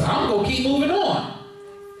state, so I'm going to keep moving on.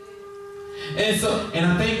 And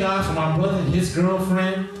I thank God for my brother and his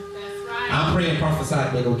girlfriend. That's right. I'm praying,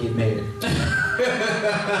 prophesied they gonna get married.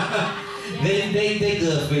 They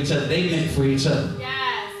good for each other. They meant for each other.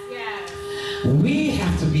 Yes, yes. We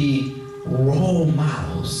have to be role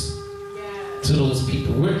models to those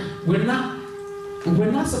people. We're not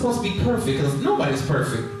supposed to be perfect, because nobody's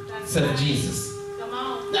perfect except Jesus. Come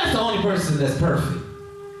on. That's the only person that's perfect.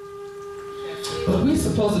 But we're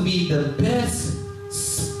supposed to be the best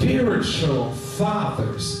spiritual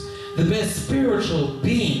fathers, the best spiritual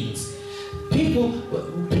beings.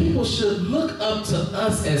 People should look up to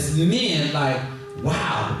us as men like,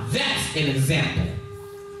 wow, that's an example.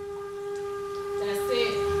 That's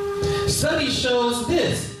it. Study shows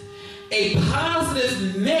this: a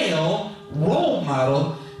positive male role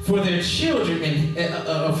model for their children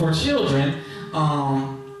and for children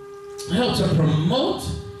help to promote,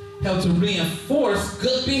 help to reinforce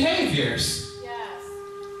good behaviors.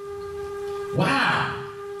 Wow.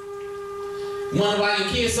 Wonder why your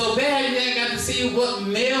kids so bad you ain't got to see what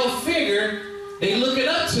male figure they looking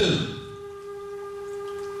up to.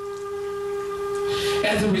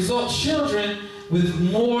 As a result, children with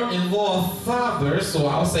more involved fathers, so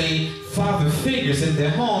I'll say father figures in their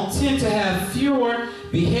home, tend to have fewer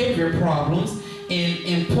behavior problems and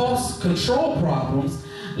impulse control problems,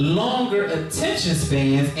 longer attention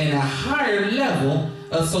spans, and a higher level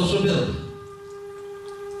of sociability.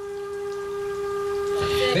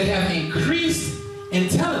 They have increased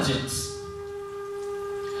intelligence.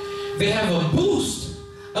 They have a boost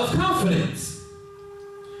of confidence.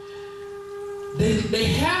 They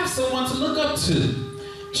have someone to look up to.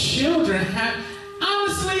 Children have,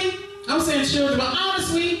 honestly, I'm saying children, but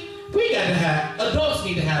honestly, we got to have, adults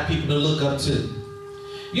need to have people to look up to.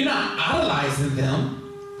 You're not idolizing them,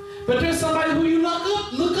 but there's somebody who you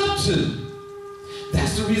look up to.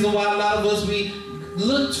 That's the reason why a lot of us, we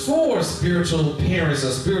look for spiritual parents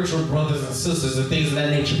or spiritual brothers and sisters and things of that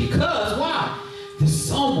nature, because why? There's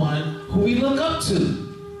someone who we look up to.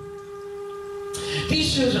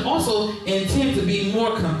 These children also intend to be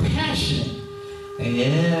more compassionate. And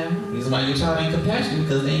yeah, the reason why your child ain't compassionate,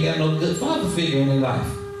 because they ain't got no good father figure in their life.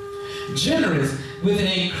 Generous, with an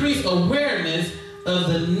increased awareness of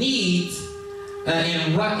the needs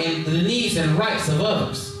and rights of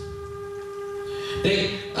others.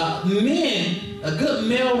 A good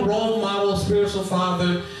male role model, spiritual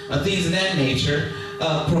father, things of that nature,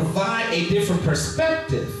 provide a different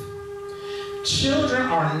perspective. Children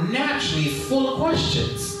are naturally full of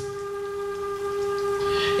questions.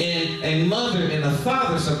 And a mother and a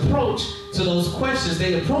father's approach to those questions,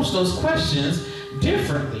 they approach those questions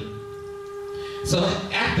differently. So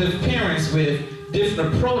active parents with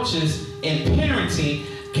different approaches in parenting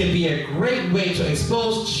can be a great way to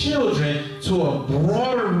expose children to a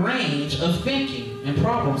broader range of thinking and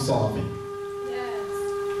problem solving. Yes.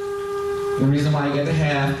 The reason why you got to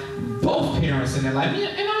have both parents in their life,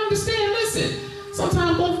 and I understand, listen,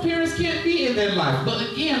 sometimes both parents can't be in their life, but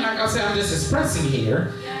again, like I said, I'm just expressing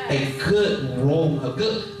here, yes, a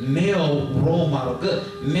good male role model, good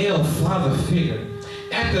male father figure.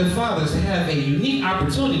 Active fathers have a unique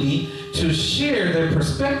opportunity to share their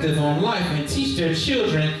perspective on life and teach their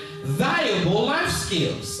children valuable life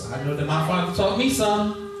skills. I know that my father taught me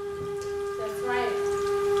some. That's right.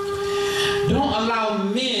 Don't allow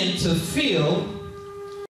men to feel,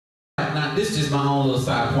 now this is just my own little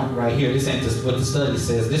side point right here. This ain't just what the study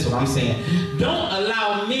says. This is what I'm saying. Don't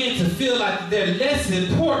allow men to feel like they're less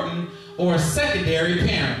important or a secondary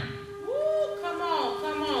parent. Woo, come on,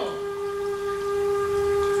 come on.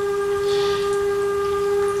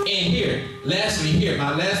 And here, lastly here,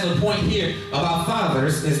 my last little point here about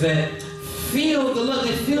fathers is that feel the love.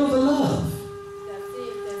 They feel the love. That's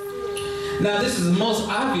it. Now this is the most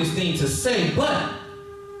obvious thing to say, but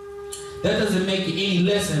that doesn't make it any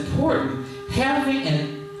less important. Having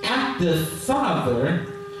an active father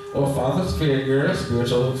or father's figure, a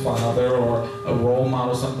spiritual father or a role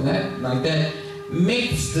model, something like that,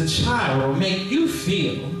 makes the child or make you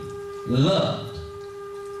feel loved.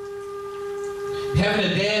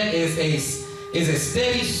 Having a dad is a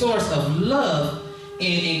steady source of love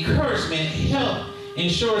and encouragement, help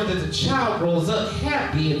ensures that the child grows up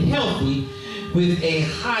happy and healthy with a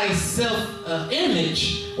high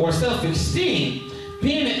self-image or self-esteem.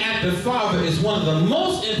 Being an active father is one of the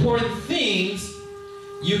most important things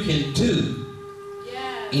you can do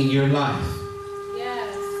in your life.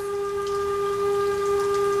 Yes.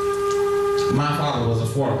 My father was a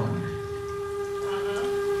forerunner.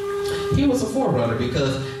 He was a forerunner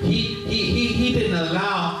because he didn't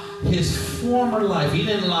allow his former life, he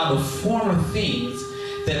didn't allow the former things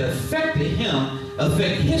that affected him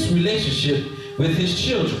affect his relationship with his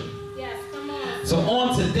children. Yes, come on. So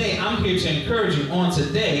on today, I'm here to encourage you on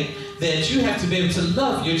today that you have to be able to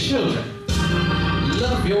love your children,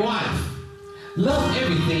 love your wife, love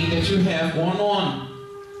everything that you have going on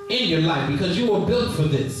in your life, because you were built for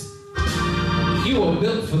this. You were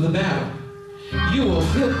built for the battle. You were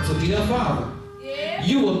built to be a father. Yeah.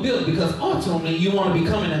 You were built because ultimately you want to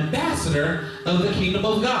become an ambassador of the kingdom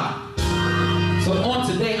of God. So on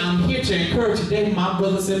today, I'm here to encourage today, my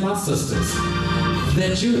brothers and my sisters,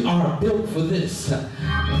 that you are built for this,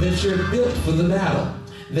 that you're built for the battle,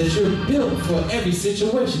 that you're built for every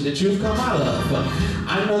situation that you've come out of.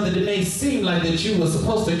 I know that it may seem like that you were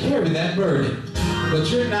supposed to carry that burden, but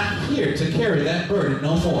you're not here to carry that burden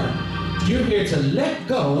no more. You're here to let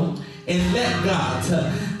go and let God.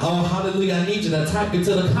 Oh, hallelujah. I need you to type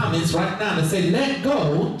into the comments right now to say, let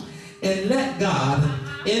go and let God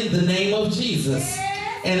in the name of Jesus.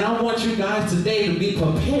 And I want you guys today to be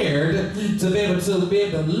prepared to be able to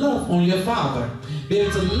love on your father, be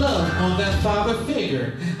able to love on that father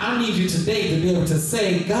figure. I need you today to be able to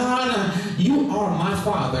say, God, you are my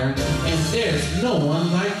father, and there's no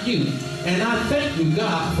one like you. And I thank you,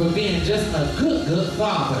 God, for being just a good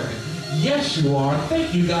father. Yes, you are.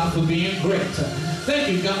 Thank you, God, for being great. Thank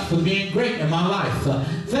you, God, for being great in my life.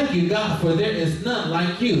 Thank you, God, for there is none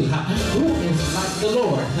like you. Who is like the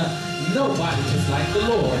Lord? Nobody is like the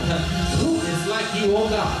Lord. Who is like you, oh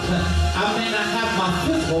God? I may not have my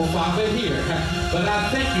physical father here, but I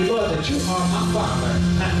thank you, Lord, that you are my father.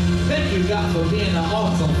 Thank you, God, for being an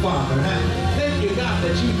awesome father. Thank you, God,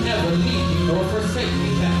 that you never leave me nor forsake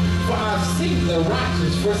me. For I've seen the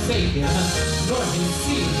righteous forsaken, nor his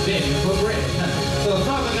seed begging for bread. So,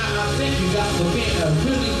 Father God, I thank you, God, for being a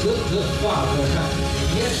really good father.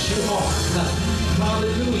 Yes, you are.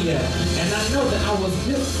 Hallelujah. And I know that I was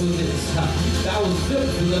built for this. That I was built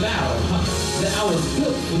for the battle. That I was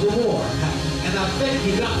built for the war. And I thank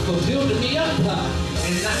you, God, for building me up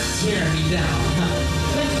and not tearing me down.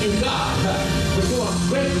 Thank you, God, for doing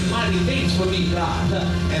great and mighty things for me, God.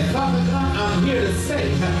 And Father God, I'm here to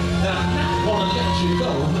say that I'm not going to let you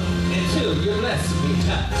go until you bless me.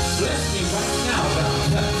 Bless me right now,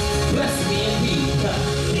 God. Bless me indeed.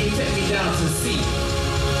 Can you take me down to see?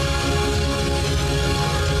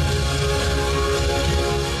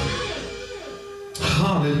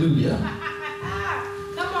 Hallelujah.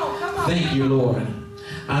 Come on. Thank you, Lord.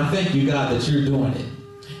 I thank you, God, that you're doing it.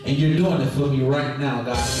 And you're doing it for me right now,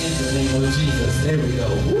 God, in the name of Jesus. There we go.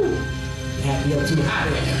 Woo. You had me up too high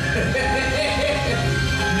there.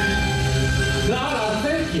 God, I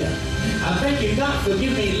thank you. I thank you, God, for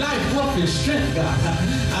giving me life, health, and strength, God.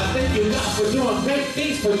 I thank you, God, for doing great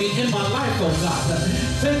things for me in my life, oh God.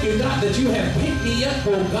 Thank you, God, that you have picked me up,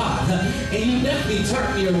 oh God, and you definitely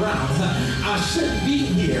turned me around. I shouldn't be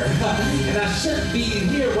here, and I shouldn't be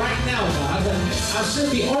here right now, God. I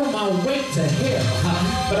should be on my way to hell,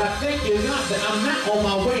 but I thank you, God, that I'm not on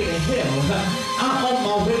my way to hell. I'm on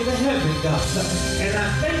my way to heaven, God. And I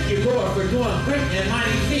thank you, Lord, for doing great and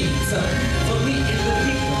mighty things for me in the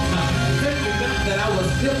kingdom. Thank you, God, that I was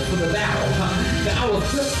built for the battle, that I was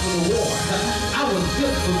built for the war. I was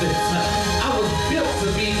built for this. I was built to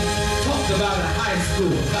be talked about in high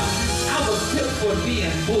school. I was built for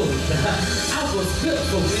being bullied. I was built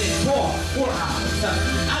for being taught 4 hours.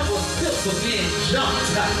 I was built for being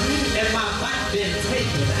jumped and my life been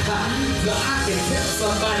taken. So I can tell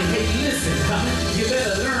somebody, hey, listen, you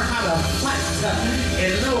better learn how to fight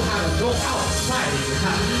and know how to go out fighting.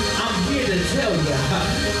 I'm here to tell you,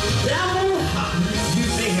 devil, you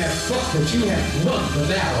may have thought that you have won the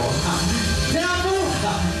battle. Devil,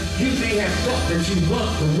 you may have thought that you won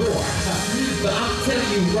the war. But I'm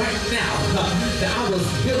telling you right now that I was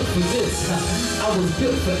built for this. I was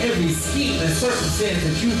built for every scheme and circumstance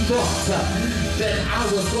that you thought that I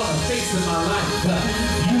was going to face in my life.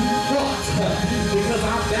 You thought, because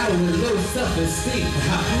I battled with low self-esteem,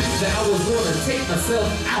 that I was going to take myself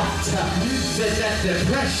out, that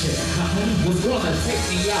depression was going to take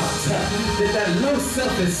me out, that low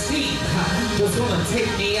self-esteem was going to take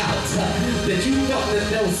me out, that you thought that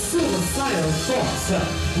those suicidal thoughts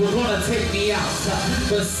were going to take me out.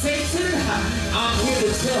 But Satan, I'm here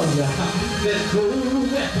to tell you that no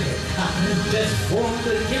weapon that's formed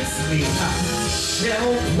against me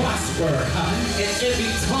shall prosper, and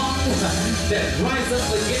every tongue that rises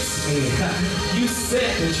up against me, you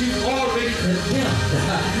said that you already condemned.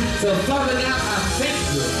 So Father God, I thank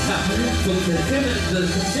you for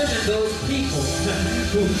condemning those people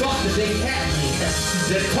who thought that they had me,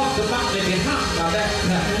 that talked about me behind my back.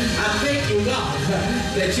 I thank you, God,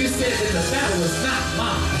 that you said that the battle is not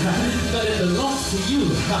mine, but it belongs to you.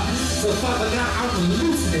 So Father God, I'm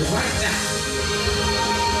losing it right now.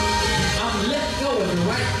 I'm letting go of it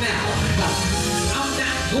right now. I'm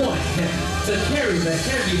not going to carry the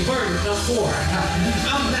heavy burden no more.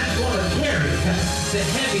 I'm not going to carry the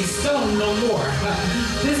heavy stone no more.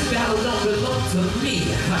 This battle don't belong to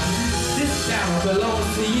me. This battle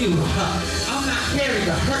belongs to you. I'm not carrying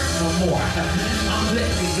the hurt no more. I'm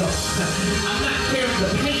letting it go. I'm not carrying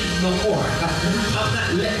the pain no more. I'm not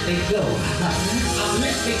letting it go. I'm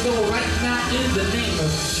letting it go right now in the name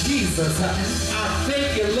of Jesus. I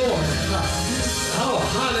thank you, Lord. Oh,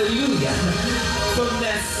 hallelujah. From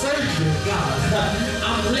that surgery, God,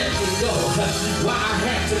 I'm letting it go. Why I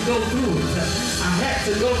had to go through it. I had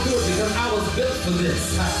to go through it because I was built for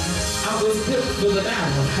this. I was built for the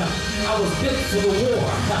battle. I was built for the war.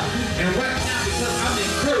 And right now, because I'm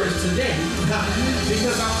encouraged today,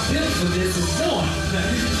 because I'm built for this, and knowing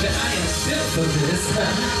that I am built for this,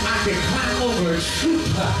 I can climb over a troop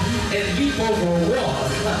and leap over a wall.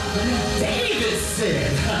 David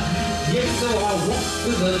said, yet though I walk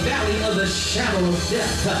through the valley of the shadow of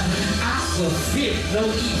death, I will fear no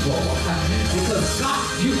evil, because God,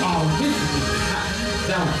 you are with me.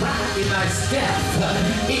 Thou rod in thy staff,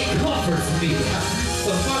 it comforts me.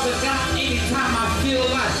 So Father God, anytime I feel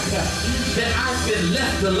like that I've been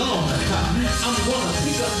left alone, I'm going to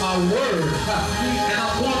pick up my word and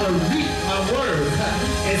I'm going to read my word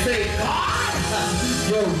and say, God,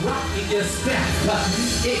 your rod and your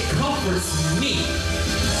staff, it comforts me.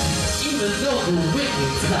 Even though the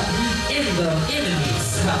wicked and the enemies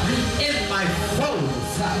and my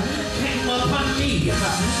foes came upon me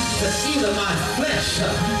to eat of my flesh,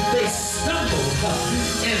 they stumbled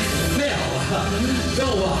and fell.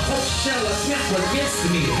 Though a host shall encamp against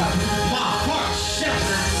me, my heart shall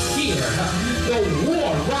not fear. Though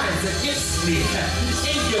war rise against me,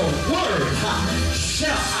 in your word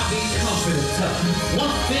shall I be confident.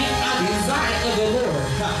 One thing I desire of the Lord,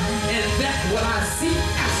 and that's what I seek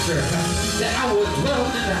after, that I will dwell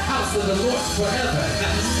in the house of the Lord forever.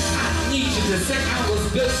 I need you to say, I was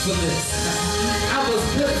built for this. I was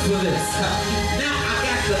built for this. Now I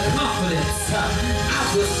got the confidence. I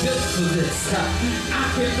was built for this. I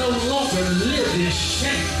can no longer live in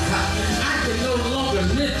shame. I can no longer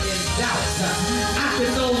live in doubt. I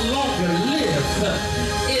can no longer live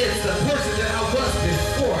as the person that I was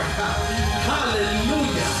before.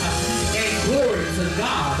 Hallelujah. And glory to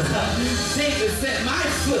God. David said, my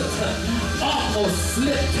foot almost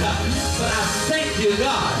slipped, but I thank you,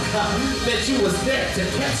 God, that you was there to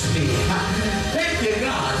catch me. Thank you,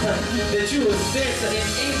 God, that you was there to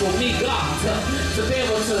enable me, God, to be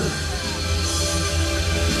able to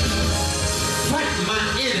fight my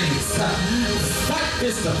enemies, fight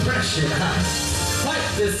this depression, fight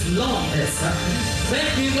this loneliness.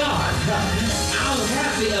 Thank you, God. I'll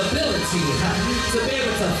have the ability to be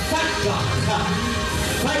able to fight, God.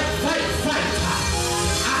 Fight, fight, fight.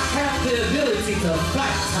 I have the ability to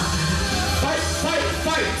fight. Fight, fight,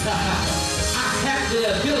 fight. I have the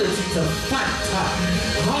ability to fight.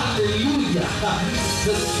 Hallelujah.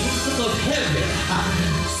 The kingdom of heaven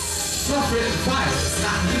suffered violence,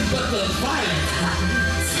 but the violent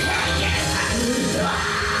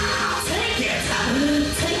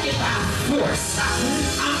take it by force.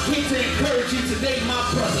 I'm here to encourage you today, my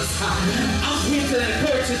brothers. I'm here to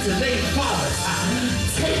encourage you today, fathers.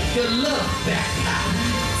 Take your love back.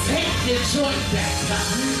 Take your joy back.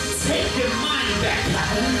 Take your mind back.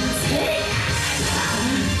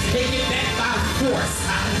 Take it back by force.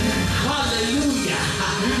 Hallelujah.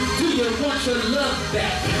 Do you want your love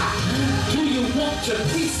back? Do you want your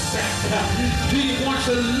peace back? Do you want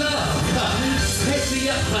your love? Take me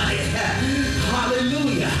up, honey.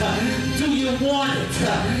 Hallelujah. Do you want it?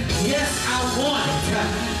 Yes, I want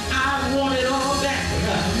it. I want it all back.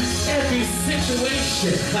 Every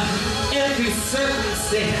situation, every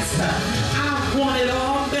circumstance, I want it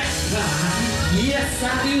all back. Yes, I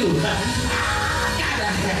do. I gotta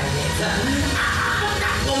have it. I'm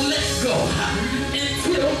not gonna let go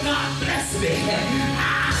until God bless me.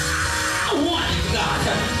 I want it, God.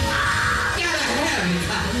 I gotta have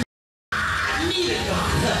it. I need it, God.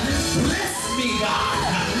 Bless me, God.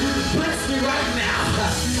 Bless me right now.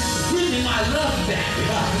 Give me my love back.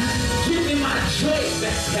 Give me my joy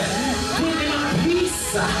back. Give me my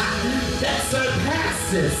peace that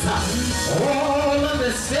surpasses all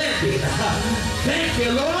understanding. Thank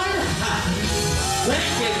you, Lord.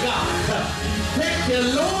 Thank you, God. Thank you,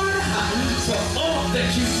 Lord, for all that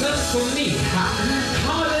you've done for me.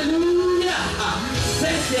 Hallelujah.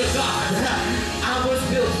 Thank you, God. I was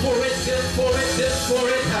built for it, built for it, built for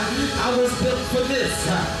it. I was built for this.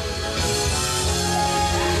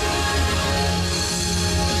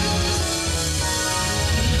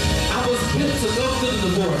 I was built to go through the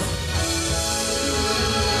divorce.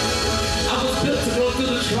 I was built to go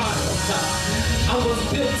through the trial. I was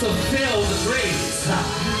built to fail the grades.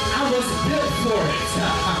 I was built for it.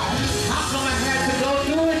 How come I had to go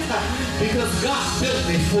through it? Because God built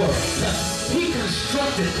me for it. He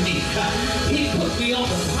constructed me. He put me on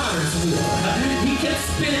the potter's wheel. He kept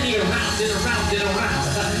spinning me around and around and around.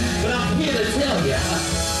 But I'm here to tell you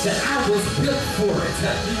that I was built for it.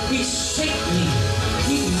 He shaped me.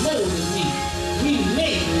 He molded me. He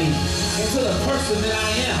made me into the person that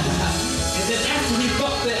I am. And then after he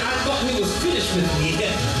thought that I thought he was finished with me,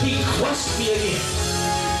 he crushed me again.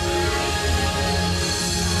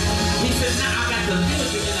 He said, now I got to build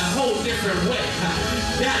you in a whole different way.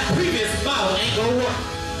 That previous model ain't gonna work.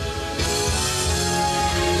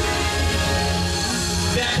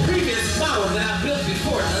 That previous model that I built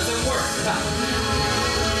before doesn't work.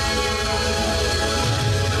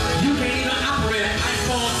 You can't even operate an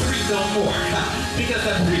iPhone 3 no more because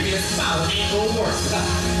the previous model ain't gonna work.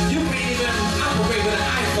 You can't even operate with an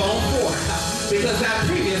iPhone 4 because that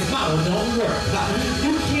previous model don't work.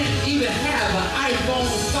 You can't even have an iPhone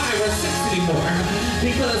 5 or 6 anymore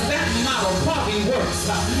because that model probably works,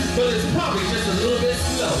 but it's probably just a little bit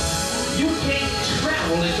slow. You can't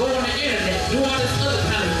travel and go on the internet, do all this other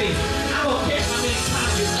kind of things. I don't care how many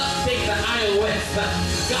times you update the iOS.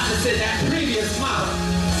 God has said that previous model,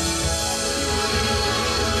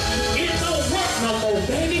 it don't work no more,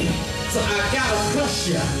 baby. So I gotta crush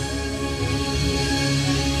you.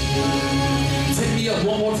 Take me up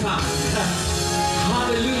one more time.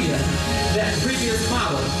 Hallelujah. That previous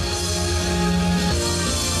model,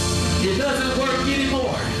 it doesn't work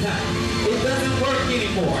anymore. It doesn't work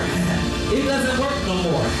anymore. It doesn't work no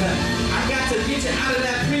more. I got to get you out of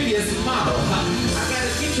that previous model. I got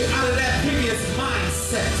to get you out of that previous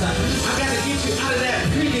mindset. I got to get you out of that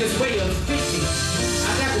previous way of thinking.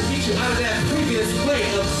 I got to get you out of that previous way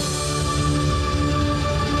of...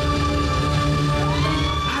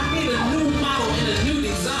 I need a new model and a new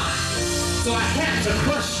design. So I had to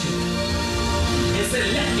crush you and say,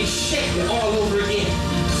 let me shape you all over again.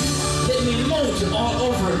 Let me mold you all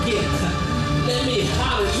over again. Let me,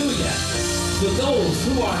 hallelujah, for those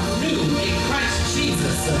who are new in Christ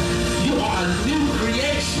Jesus, you are a new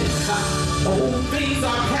creation. Old things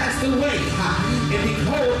are passed away, and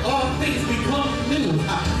behold, all things become new.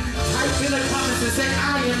 Type in the comments and say,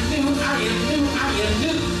 I am new, I am new, I am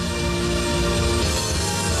new.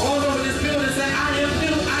 All over this building say, I am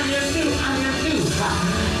new, I am new, I am new.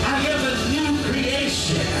 I am a new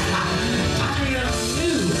creation. I am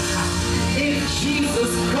new in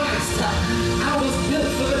Jesus Christ. I was built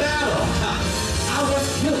for the battle. I was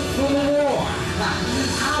built for the war.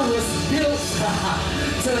 I was built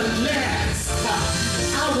to last.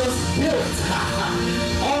 I was built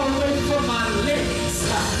all the way from my legs,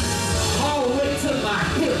 all the way to my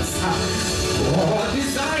hips. God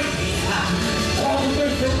designed me all the way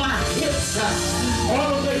from my hips, all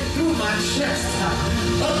the way through my chest,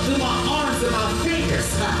 up to my arms and my fingers.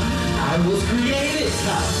 I was created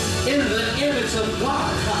in the image of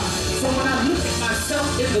God. So when I look at myself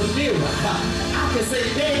in the mirror, I can say,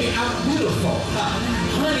 baby, I'm beautiful.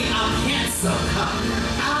 Honey, I'm handsome.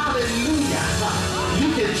 Hallelujah. You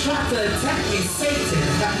can try to attack me, Satan,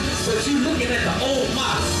 but you're looking at the old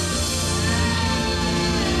model.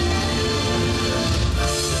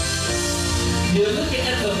 You're looking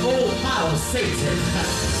at the old model, Satan.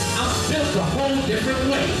 I'm built a whole different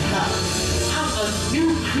way. I'm a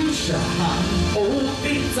new creature. Old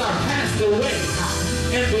things are passed away,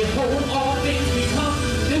 and behold, all things become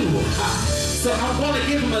new. So I want to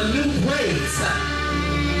give him a new praise. I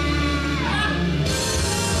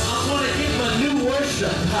want to give him a new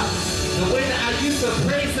worship. The way that I used to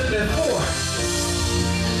praise him before,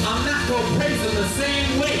 I'm not going to praise him the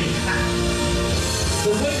same way. the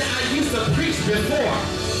way that I used to preach before.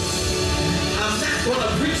 I'm not going to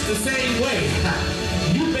preach the same way.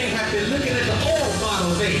 You may have been looking at the old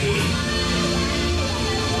model, baby.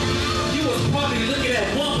 You was probably looking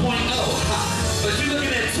at 1.0, but you're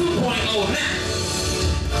looking at 2.0 now.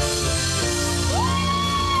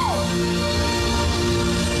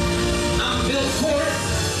 I'm built for it.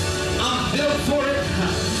 I'm built for it.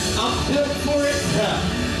 I'm built for it.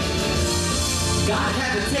 God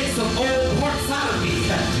had to take some old parts out of me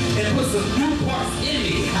and put some new parts in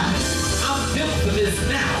me. I'm built for this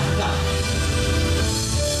now.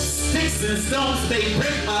 Sticks and stones, they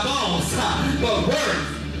break my bones, but words.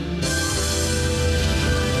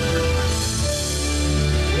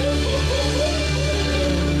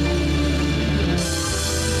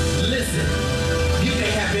 Listen, you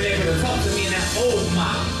may have been able to talk to me in that old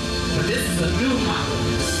model, but this is a new model.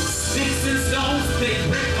 Sticks and stones, they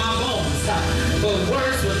break my bones, but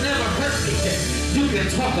words will never hurt me. You can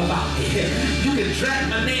talk about me. You can drag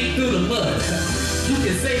my name through the mud. You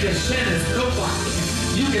can say that Shannon's nobody.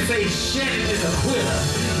 You can say Shannon is a quitter.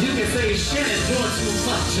 You can say Shannon's doing too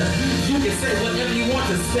much. You can say whatever you want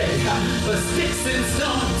to say, but sticks and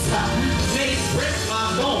stones may break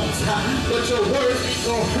my bones, but your words ain't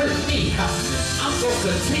gonna hurt me. I'm gonna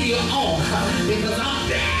continue on because I'm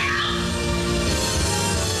down.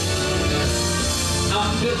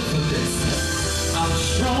 I'm built for this. I'm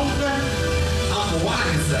stronger. I'm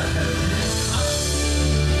wiser.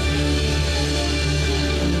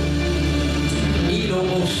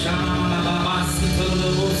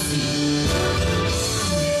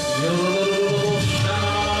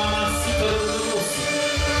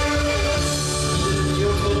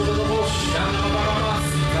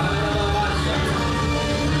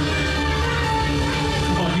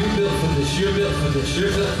 Come on, you're built for this. You're built for this.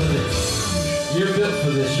 You're built for this. You're built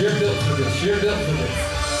for this. You're built for this. You're built for this.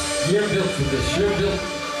 You're built for this. You're built.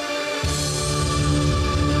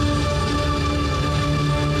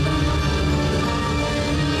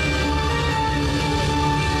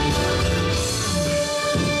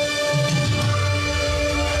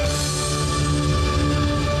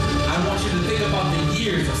 I want you to think about the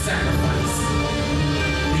years of sacrifice.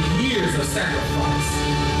 The years of sacrifice.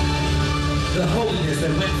 The holiness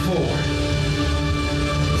that went forward.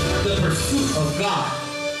 The pursuit of God.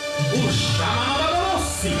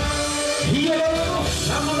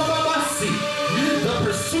 The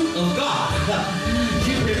pursuit of God.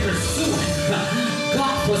 You've been pursuing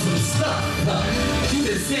God for some stuff. You've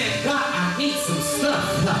been saying, God, I need some stuff.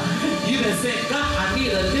 You've been saying, God, I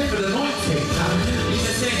need a different anointing. You've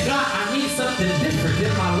been saying, God, I need something different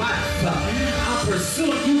in my life. I'm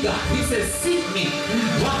pursuing you, God. He says, seek me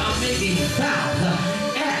while I may be found.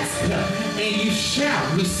 Ask and you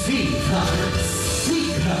shall receive.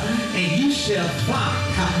 Seek and you shall find.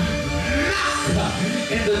 Knock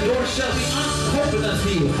and the door shall be opened unto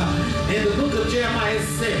you. In the book of Jeremiah it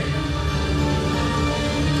said,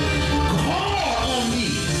 call on me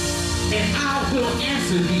and I will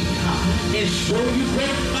answer thee and show you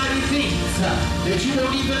great mighty things that you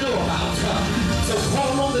don't even know about. So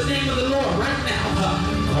call on the name of the Lord right now.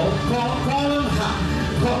 Call him.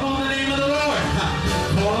 Call on the name of the Lord.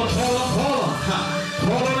 Call him.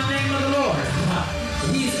 Call on the name of the Lord.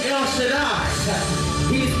 He's El Shaddai.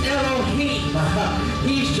 He's Elohim.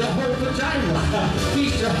 He's Jehovah Jireh.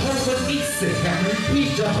 He's Jehovah Nissi.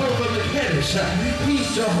 He's Jehovah Mekadesh. He's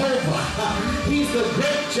Jehovah. He's the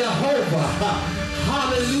great Jehovah.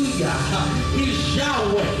 Hallelujah. He's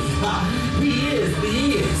Yahweh. He is the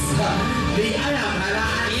I am that I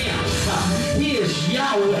am. He is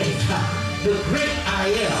Yahweh, the great I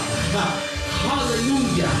am.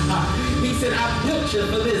 Hallelujah. He said, I built you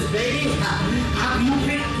for this, baby. You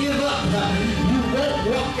can't give up. You won't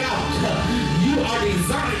walk out. You are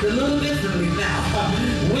designed a little differently now.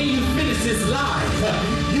 When you finish this life,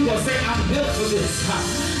 you're going to say, I'm built for this.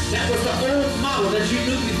 That was the old model that you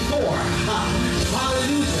knew before.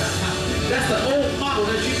 Hallelujah. That's the old model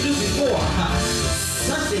that you knew before.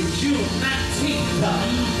 Sunday, June 19th,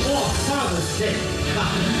 on Father's Day,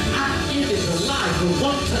 I ended the life of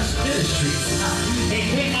One Touch Ministries and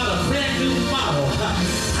came out a brand new model.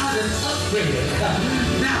 I done upgraded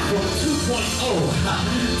now from 2.0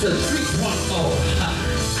 to 3.0.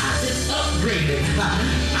 I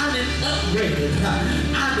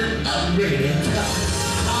done upgraded.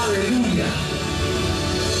 Hallelujah.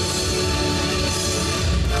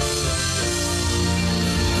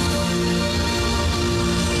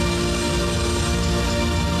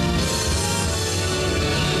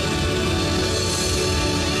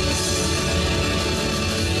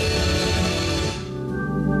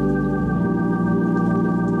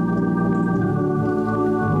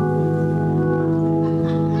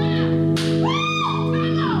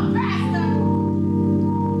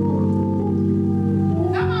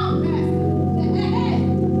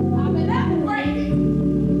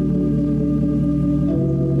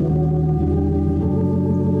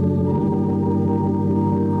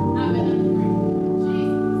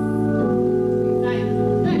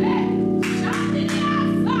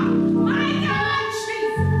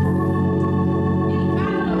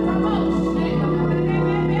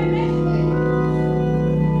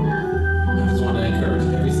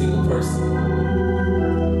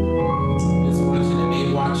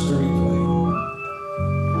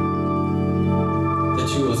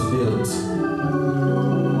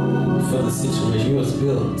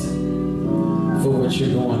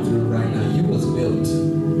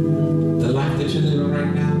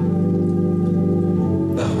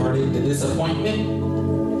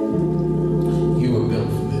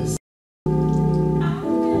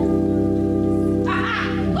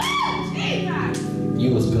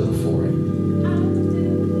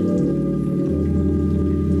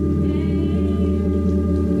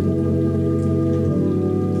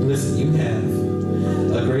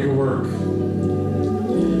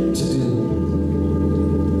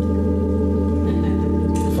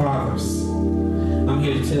 Fathers, I'm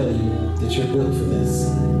here to tell you that you're built for this.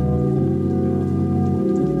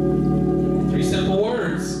 3 simple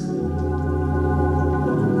words.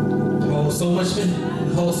 Hold so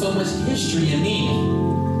much history and meaning.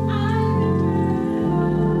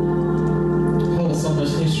 Hold so much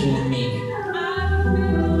history and meaning.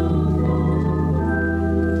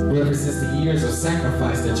 Represents the years of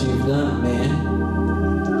sacrifice that you've done,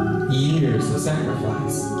 man. Years of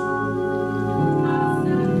sacrifice.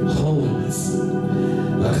 Holiness.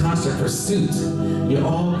 A constant pursuit.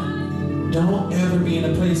 Don't ever be in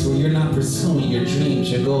a place where you're not pursuing your dreams,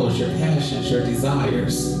 your goals, your passions, your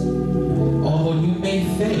desires. Although you may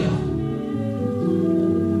fail,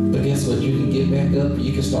 but guess what? You can get back up and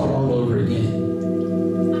you can start all over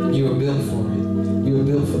again. You were built for it. You were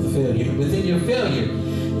built for the failure. Within your failure,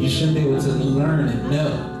 you should be able to learn and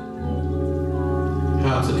know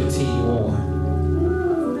how to continue on.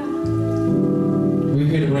 We're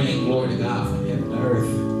here to bring glory to God from heaven to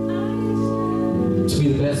earth. To be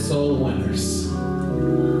the best soul winners.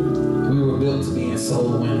 We were built to be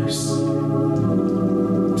soul winners.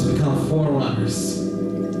 To become forerunners.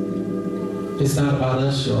 It's not about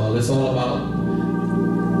us, y'all. It's all about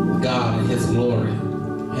God and His glory.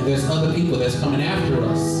 And there's other people that's coming after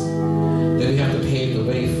us that we have to pave the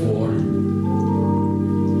way for.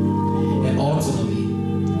 And ultimately,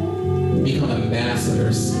 become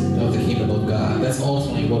ambassadors of the kingdom of God. That's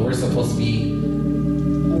ultimately what we're supposed to be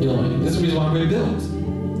doing. This is the reason why we're built.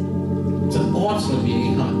 To ultimately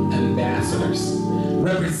become ambassadors.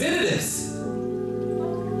 Representatives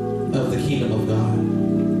of the kingdom of God.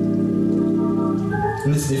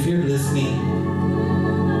 Listen, if you're listening,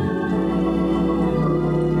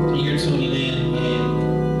 you're tuning in and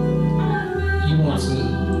you want to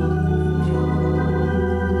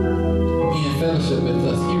be in fellowship with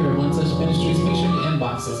us here at One Touch Ministries, make sure you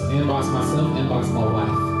inbox us. Inbox myself, inbox my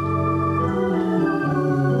wife.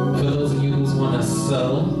 For those of you who want to sow,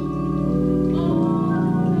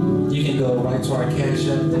 you can go right to our cash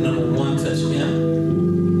app, the number One Touch M.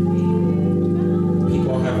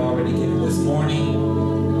 People have already given this morning.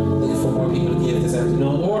 Looking for more people to give this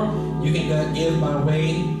afternoon. Or you can give by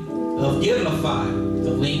way of Givelify.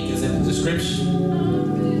 The link is in the description.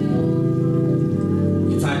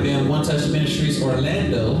 You type in One Touch Ministries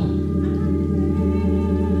Orlando,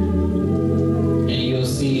 and you'll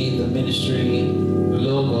see the ministry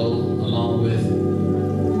logo along with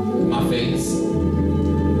my face.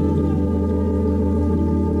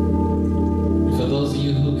 For those of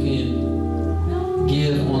you who can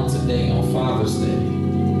give on today, on Father's Day,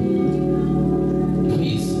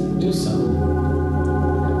 please do so.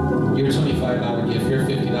 Your $25 gift, your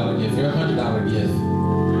 $50 gift, your $100 gift,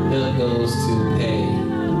 it goes to pay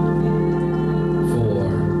for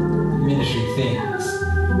ministry things.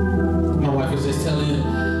 My wife was just telling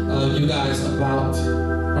you guys about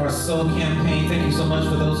our Soul campaign. Thank you so much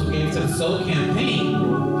for those who gave to the Soul campaign.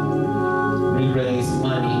 We raised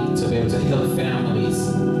money to be able to help families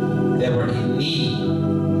that were in need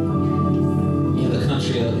in the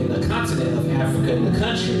continent of Africa, in the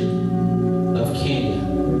country of Kenya.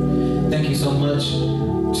 Thank you so much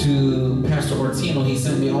to Pastor Ortino. He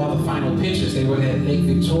sent me all the final pictures. They were at Lake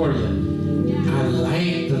Victoria. I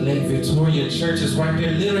like the Lake Victoria church. It's right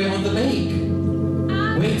there, literally on the lake.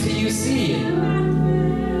 Wait till you see it.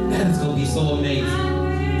 That is going to be so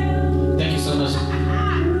amazing. Thank you so much,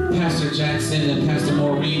 Pastor Jackson and Pastor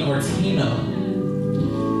Maureen Ortino.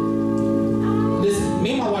 Listen, me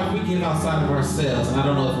and my wife, we get outside of ourselves. And I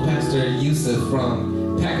don't know if Pastor Yusuf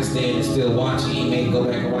from Pakistan is still watching. He may go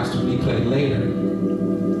back and watch the replay later.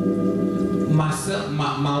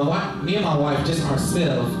 Me and my wife, just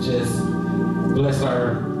ourselves, just bless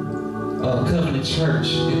our covenant church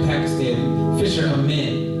in Pakistan, Fisher of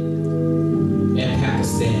Men in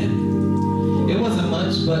Pakistan. It wasn't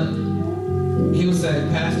much, but he was saying,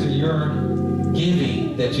 Pastor, your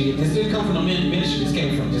giving that you, this didn't come from the ministry, this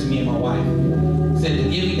came from just me and my wife. Said the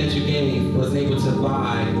giving that you gave was able to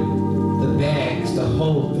buy the bags to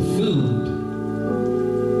hold the food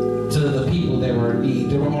to the people that were in need.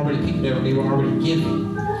 There were already people that they were already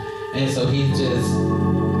giving. And so he just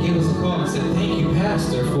gave us a call and said, thank you,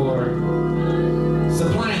 Pastor, for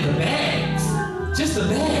supplying the bags. Just the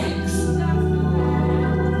bags.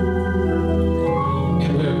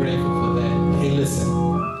 And we're grateful for that. Hey, listen.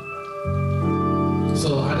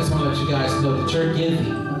 So I just want to let you guys know that your giving,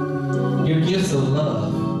 your gifts of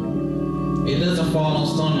love, it doesn't fall on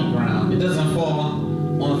stony ground. It doesn't fall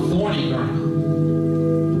on thorny ground.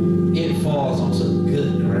 It falls onto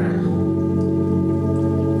good ground.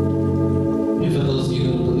 And for those of you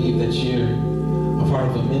who believe that you're a part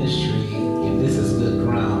of a ministry and this is good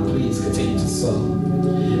ground, please continue to sow.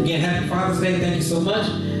 Father's Day. Thank you so much.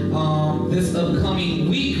 This upcoming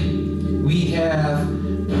week, we have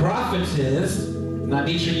Prophetess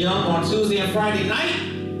Naditra Young on Tuesday and Friday night.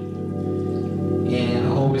 And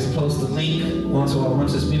I always post the link onto our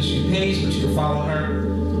Winters Ministry page, but you can follow her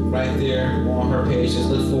right there on her page. Just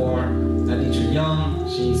look for Naditra Young.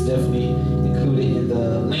 She's definitely included in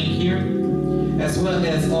the link here. As well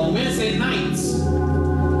as on Wednesday nights,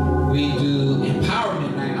 we do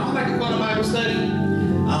Empowerment Night. I don't like to call it Bible study.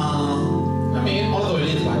 I mean, although it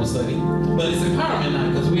is Bible study, but it's Empowerment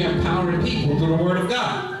Night because we are empowering people through the Word of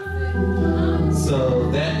God.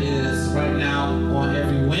 So that is right now on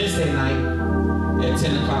every Wednesday night at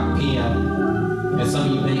 10 o'clock p.m. And some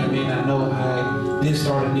of you may or may not know I did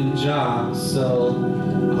start a new job. So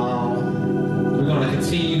we're going to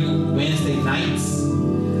continue Wednesday nights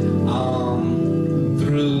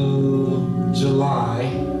through July.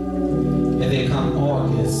 And then come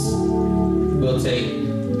August, we'll take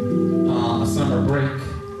a summer break.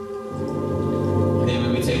 And then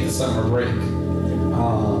when we take the summer break,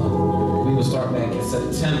 we will start back in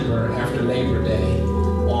September after Labor Day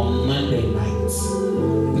on Monday nights,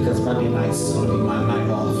 because Monday nights is going to be my night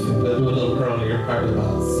off. We'll do a little earlier, probably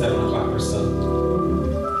about 7 o'clock or so,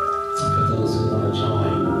 for those who want to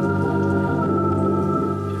join.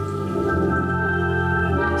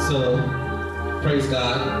 So, praise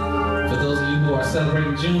God. For those of you who are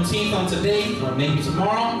celebrating Juneteenth on today, or maybe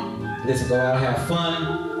tomorrow, let's go out and have fun.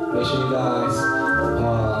 Make sure you guys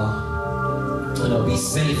be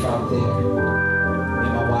safe out there. Me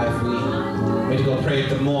and my wife, we need to go pray at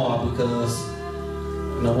the mall because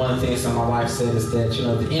one of the things that my wife said is that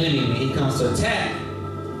the enemy, when he comes to attack,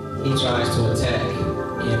 he tries to attack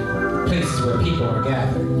in places where people are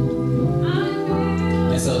gathered.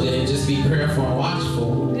 And so then just be prayerful and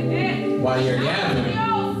watchful while you're gathering,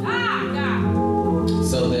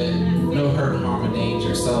 so that no hurt, harm, or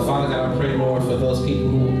danger. So Father God, I pray, Lord, for those people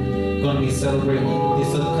who are going to be celebrating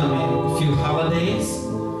this upcoming few holidays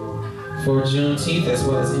for Juneteenth as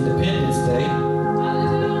well as Independence Day.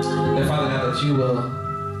 That Father God, that you will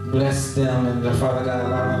bless them, and that Father God,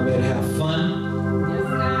 allow them to be able to have fun,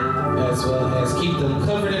 as well as keep them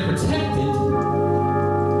covered and protected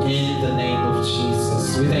in the name of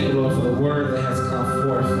Jesus. We thank you, Lord, for the word that has come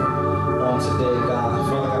forth on today, God.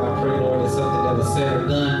 Father God, I pray, Lord, that something that was said or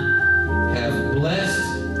done have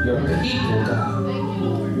blessed your people, God.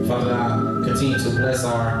 Father God, continue to bless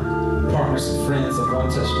our partners and friends of One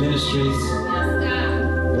Touch Ministries.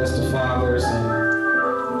 Bless the fathers and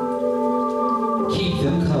keep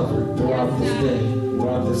them covered throughout this day,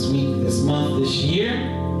 throughout this week, this month, this year.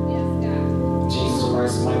 Jesus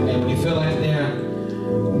Christ's mighty name. When you feel like they're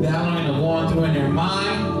battling or going through in their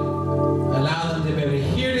mind, allow them to be able to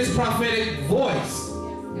hear this prophetic voice.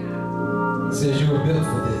 It says you were built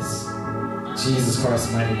for this. Jesus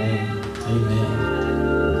Christ's mighty name. Amen.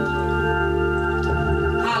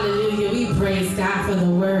 Hallelujah. We praise God for the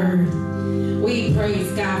word. We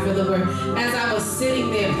praise God for the word. As I was sitting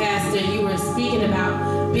there, Pastor, you were speaking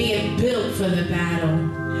about being built for the battle.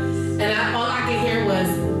 And all I could hear was,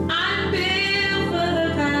 I'm built for the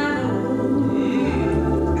battle.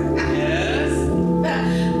 Yes.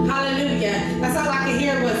 Hallelujah. That's all I could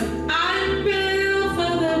hear was, I'm built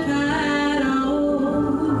for the battle.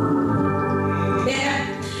 Yeah.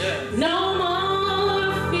 No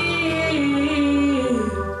more fear.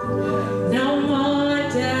 No more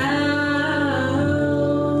doubt.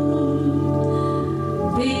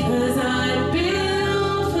 Because I'm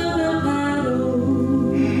built for the battle.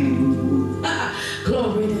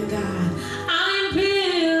 Glory to God. I'm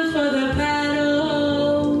built for the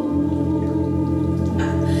battle.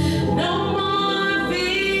 No more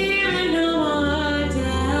fear and no more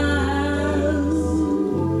doubt.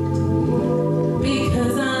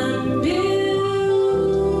 Because I'm built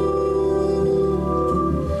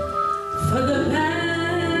for the battle.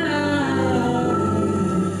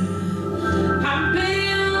 I'm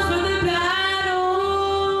built for the battle,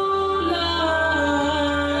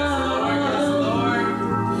 Lord.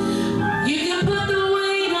 You can put the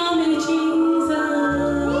weight on me, Jesus.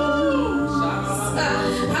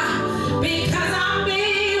 Because I'm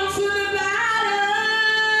built for the battle.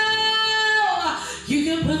 You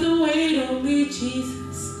can put the weight on me,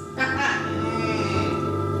 Jesus.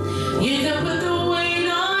 You can put the weight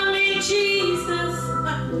on me, Jesus.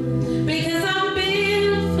 Because I'm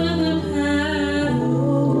built for the battle.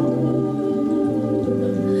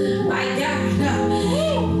 My God.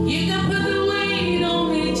 You can put the weight on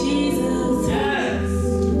me, Jesus. Yes.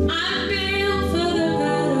 I'm built for the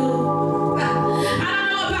battle. I don't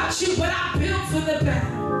know about you, but I'm built for the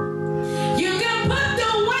battle. You can put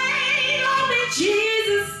the weight on me,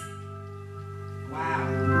 Jesus. Wow.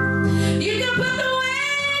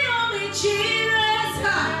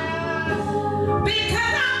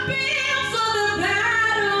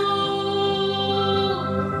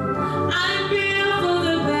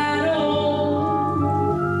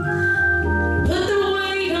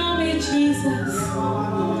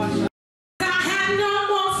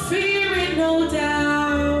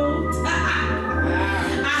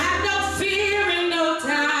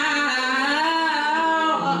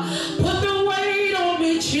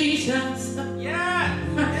 Jesus.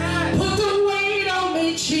 Yes. Put the weight on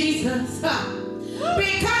me, Jesus.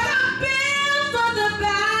 Because I'm built for the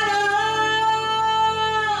battle.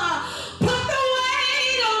 Put the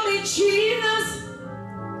weight on me, Jesus.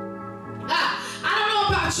 I don't know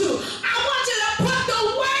about you. I want you to put the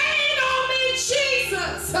weight on me,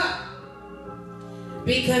 Jesus.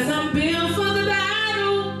 Because I'm built for the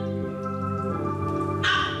battle.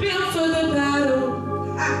 I'm built for the battle.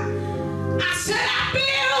 I said I'm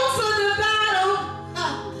built for the battle.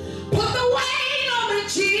 Put the weight on me,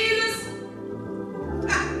 Jesus.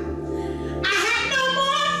 I have no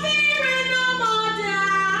more fear and no more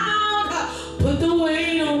doubt. Put the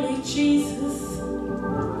weight on me, Jesus.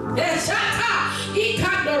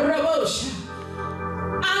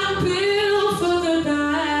 I'm built for the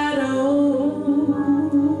battle.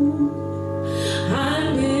 I'm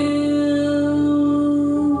built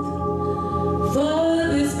for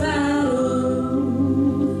this battle.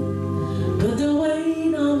 Put the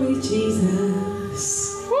weight on me, Jesus.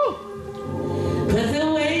 Put the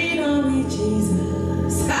weight on me,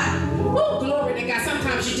 Jesus. Woo, glory to God.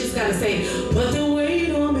 Sometimes you just gotta say, put the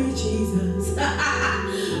weight on me, Jesus.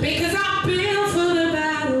 Because I'm built for the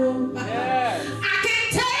battle. Yes. I can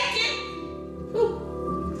take it. Woo.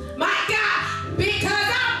 My God, because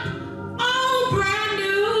I'm all brand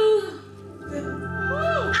new.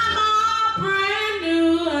 I'm all brand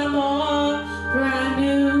new. I'm all brand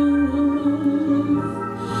new.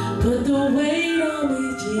 Put the weight on me,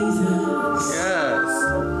 Jesus. Yes.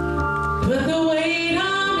 Put the weight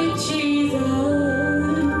on me, Jesus.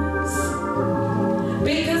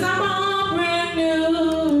 Because I'm all brand new.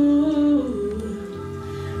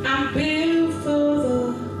 I'm built for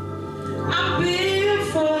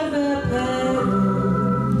the battle.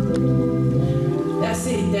 That's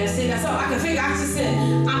it. That's all I can think. I just said,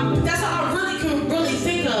 that's all I really can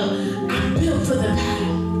think of. I'm built for the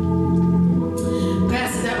battle.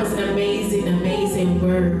 Pastor, that was an amazing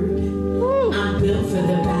word. I'm built for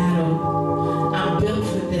the battle. I'm built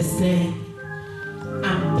for this thing.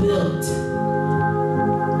 I'm built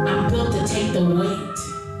to take the weight.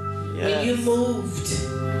 When you moved,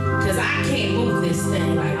 because I can't move this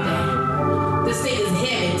thing like that. This thing is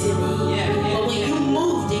heavy to me. But when you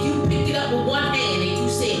moved it, you picked it up with one hand and you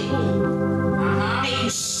said, boom. And you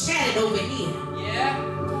shat it over here.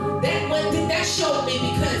 That showed me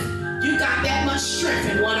because you got that much strength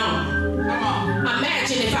in one arm.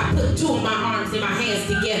 Imagine if I put two of my arms and my hands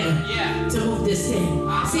together to move this thing.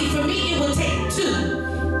 See, for me, it would take two.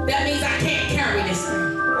 That means I can't carry this thing.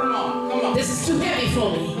 This is too heavy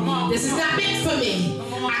for me. This is not meant for me.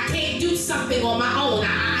 I can't do something on my own.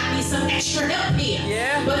 I need some extra help here.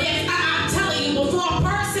 But if I'm telling you, before a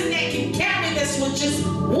person that can carry this with just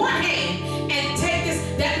one hand and take this,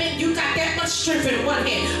 that means you got that much strength in one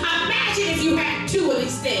hand. Imagine if you had two of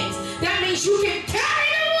these things. That means you can carry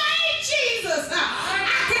the weight, Jesus. I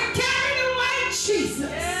can carry the weight, Jesus.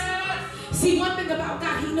 See, one thing about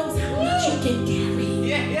God, He knows how much you can carry.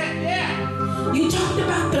 You talked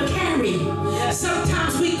about the carry.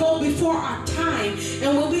 Sometimes we go before our time,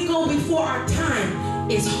 and when we go before our time,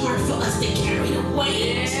 it's hard for us to carry the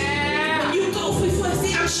weight. When you go before,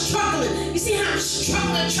 see, I'm struggling. You see how I'm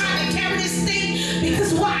struggling trying to carry this thing?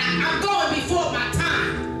 Because why? I'm going before my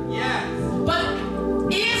time. But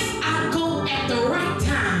if I go at the right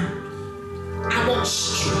time, I won't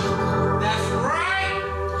struggle. That's right.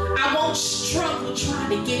 I won't struggle trying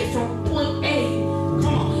to get it from point A.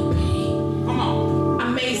 Come on.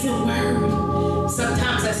 Amazing word.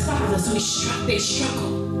 Sometimes as fathers, they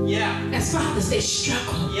struggle. As fathers, they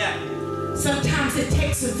struggle. Sometimes it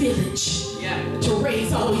takes a village to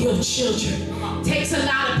raise all your children. Takes a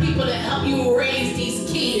lot of people to help you raise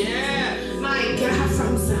these kids. My God,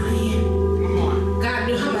 from Zion. God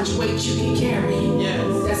knew how much weight you can carry.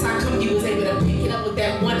 That's how come you was able to pick it up with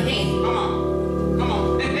that one hand. Come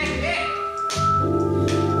on.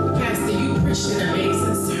 Pastor, you preached an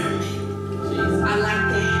amazing sermon. I like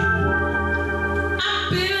that. I'm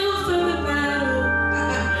built for the battle.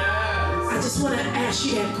 I just want to ask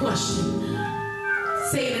you that question.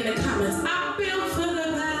 Say it in the comments.